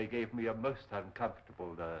assure you they gave me a most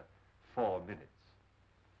uncomfortable 4 minutes.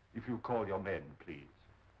 If you call your men, please.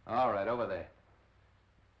 All right, over there.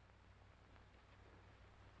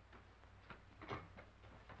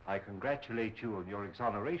 I congratulate you on your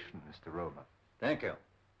exoneration, Mr. Roma. Thank you.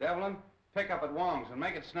 Devlin, pick up at Wong's and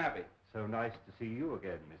make it snappy. So nice to see you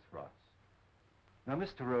again, Miss Ross. Now,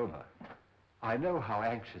 Mr. Roma, I know how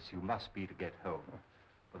anxious you must be to get home,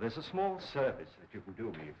 but there's a small service that you can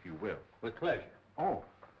do me, if you will. With pleasure. Oh.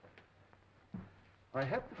 I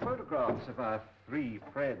have the photographs of our 3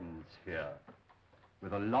 friends here,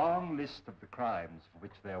 with a long list of the crimes for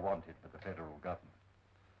which they're wanted by the federal government.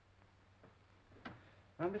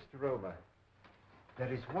 Now, Mr. Roma,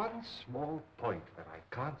 there is one small point that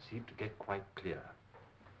I can't seem to get quite clear.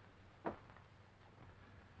 Of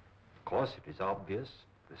course, it is obvious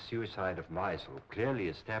the suicide of Meisel clearly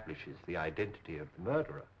establishes the identity of the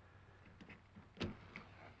murderer.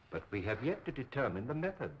 But we have yet to determine the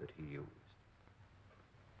method that he used.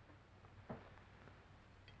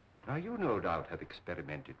 Now, you no doubt have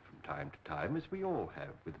experimented from time to time, as we all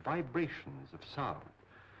have, with vibrations of sound,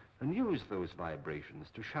 and used those vibrations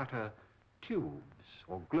to shatter tubes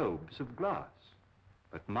or globes of glass.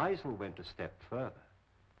 But Meisel went a step further.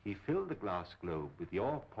 He filled the glass globe with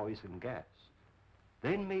your poison gas,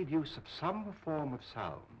 then made use of some form of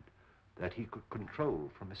sound that he could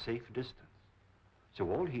control from a safe distance.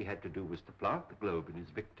 So all he had to do was to plant the globe in his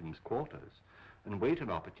victim's quarters and wait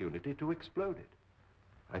an opportunity to explode it.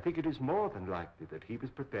 I think it is more than likely that he was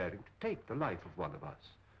preparing to take the life of one of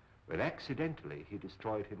us, when accidentally he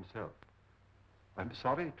destroyed himself. I'm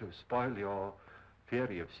sorry to spoil your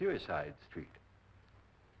theory of Suicide Street.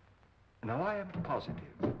 Now, I am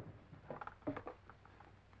positive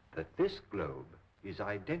that this globe is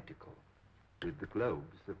identical with the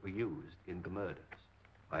globes that were used in the murders.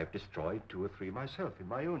 I've destroyed 2 or 3 myself in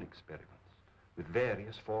my own experiments, with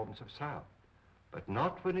various forms of sound, but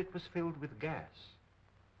not when it was filled with gas,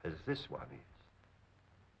 as this one is.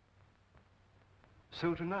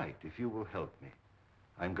 So tonight, if you will help me,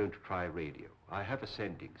 I'm going to try radio. I have a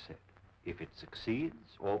sending set. If it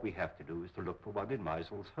succeeds, all we have to do is to look for one in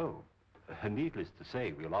Meisel's home. Needless to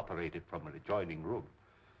say, we'll operate it from an adjoining room.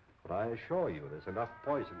 But I assure you, there's enough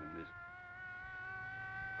poison in this.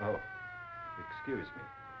 Oh, excuse me.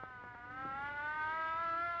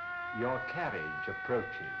 Your carriage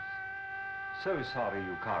approaches. So sorry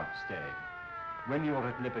you can't stay. When you're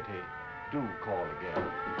at liberty, do call again.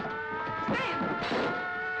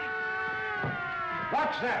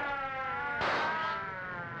 Watch that!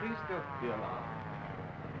 Please don't be alarmed.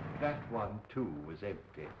 That one, too, was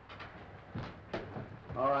empty.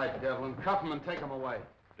 All right, Devlin, cuff him and take him away.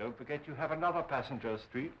 Don't forget you have another passenger,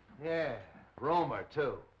 Street. Yeah, Romer,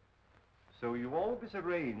 too. So you always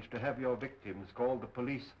arrange to have your victims call the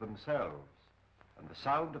police themselves, and the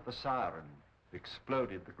sound of the siren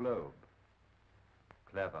exploded the globe.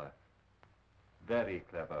 Clever. Very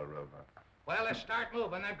clever, Roma. Well, let's start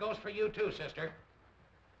moving. That goes for you, too, sister.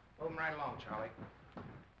 Moving right along, Charlie.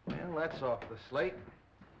 Well, that's off the slate.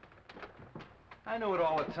 I knew it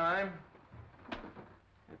all the time.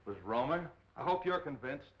 It was Roman. I hope you're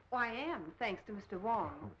convinced. Oh, I am, thanks to Mr.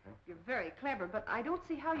 Wong. You're very clever, but I don't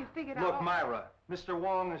see how you figured out... Look, Myra, Mr.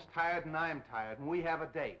 Wong is tired and I'm tired, and we have a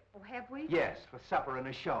date. Oh, have we? Yes, for supper and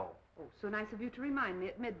a show. Oh, so nice of you to remind me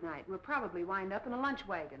at midnight. We'll probably wind up in a lunch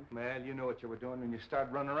wagon. Well, you knew what you were doing when you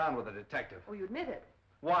started running around with a detective. Oh, you admit it.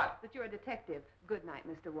 What? That you're a detective. Good night,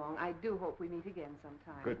 Mr. Wong. I do hope we meet again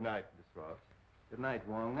sometime. Good night, Miss Ross. Good night,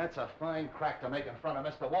 Wong. That's a fine crack to make in front of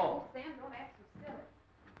Mr. Wong. Oh, Sam, don't act so silly.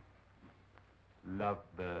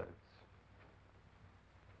 Lovebirds.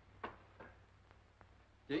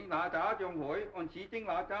 請大家將會按此經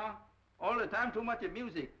大家 all the time too much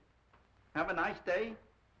music. Have a nice day.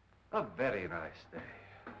 A very nice day.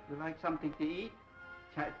 You like something to eat?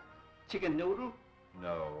 Chicken noodle?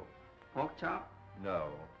 No. Pork chop? No.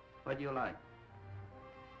 What do you like?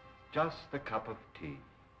 Just a cup of tea.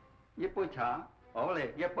 一杯茶，好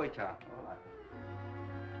嚟，一杯茶，好嚟。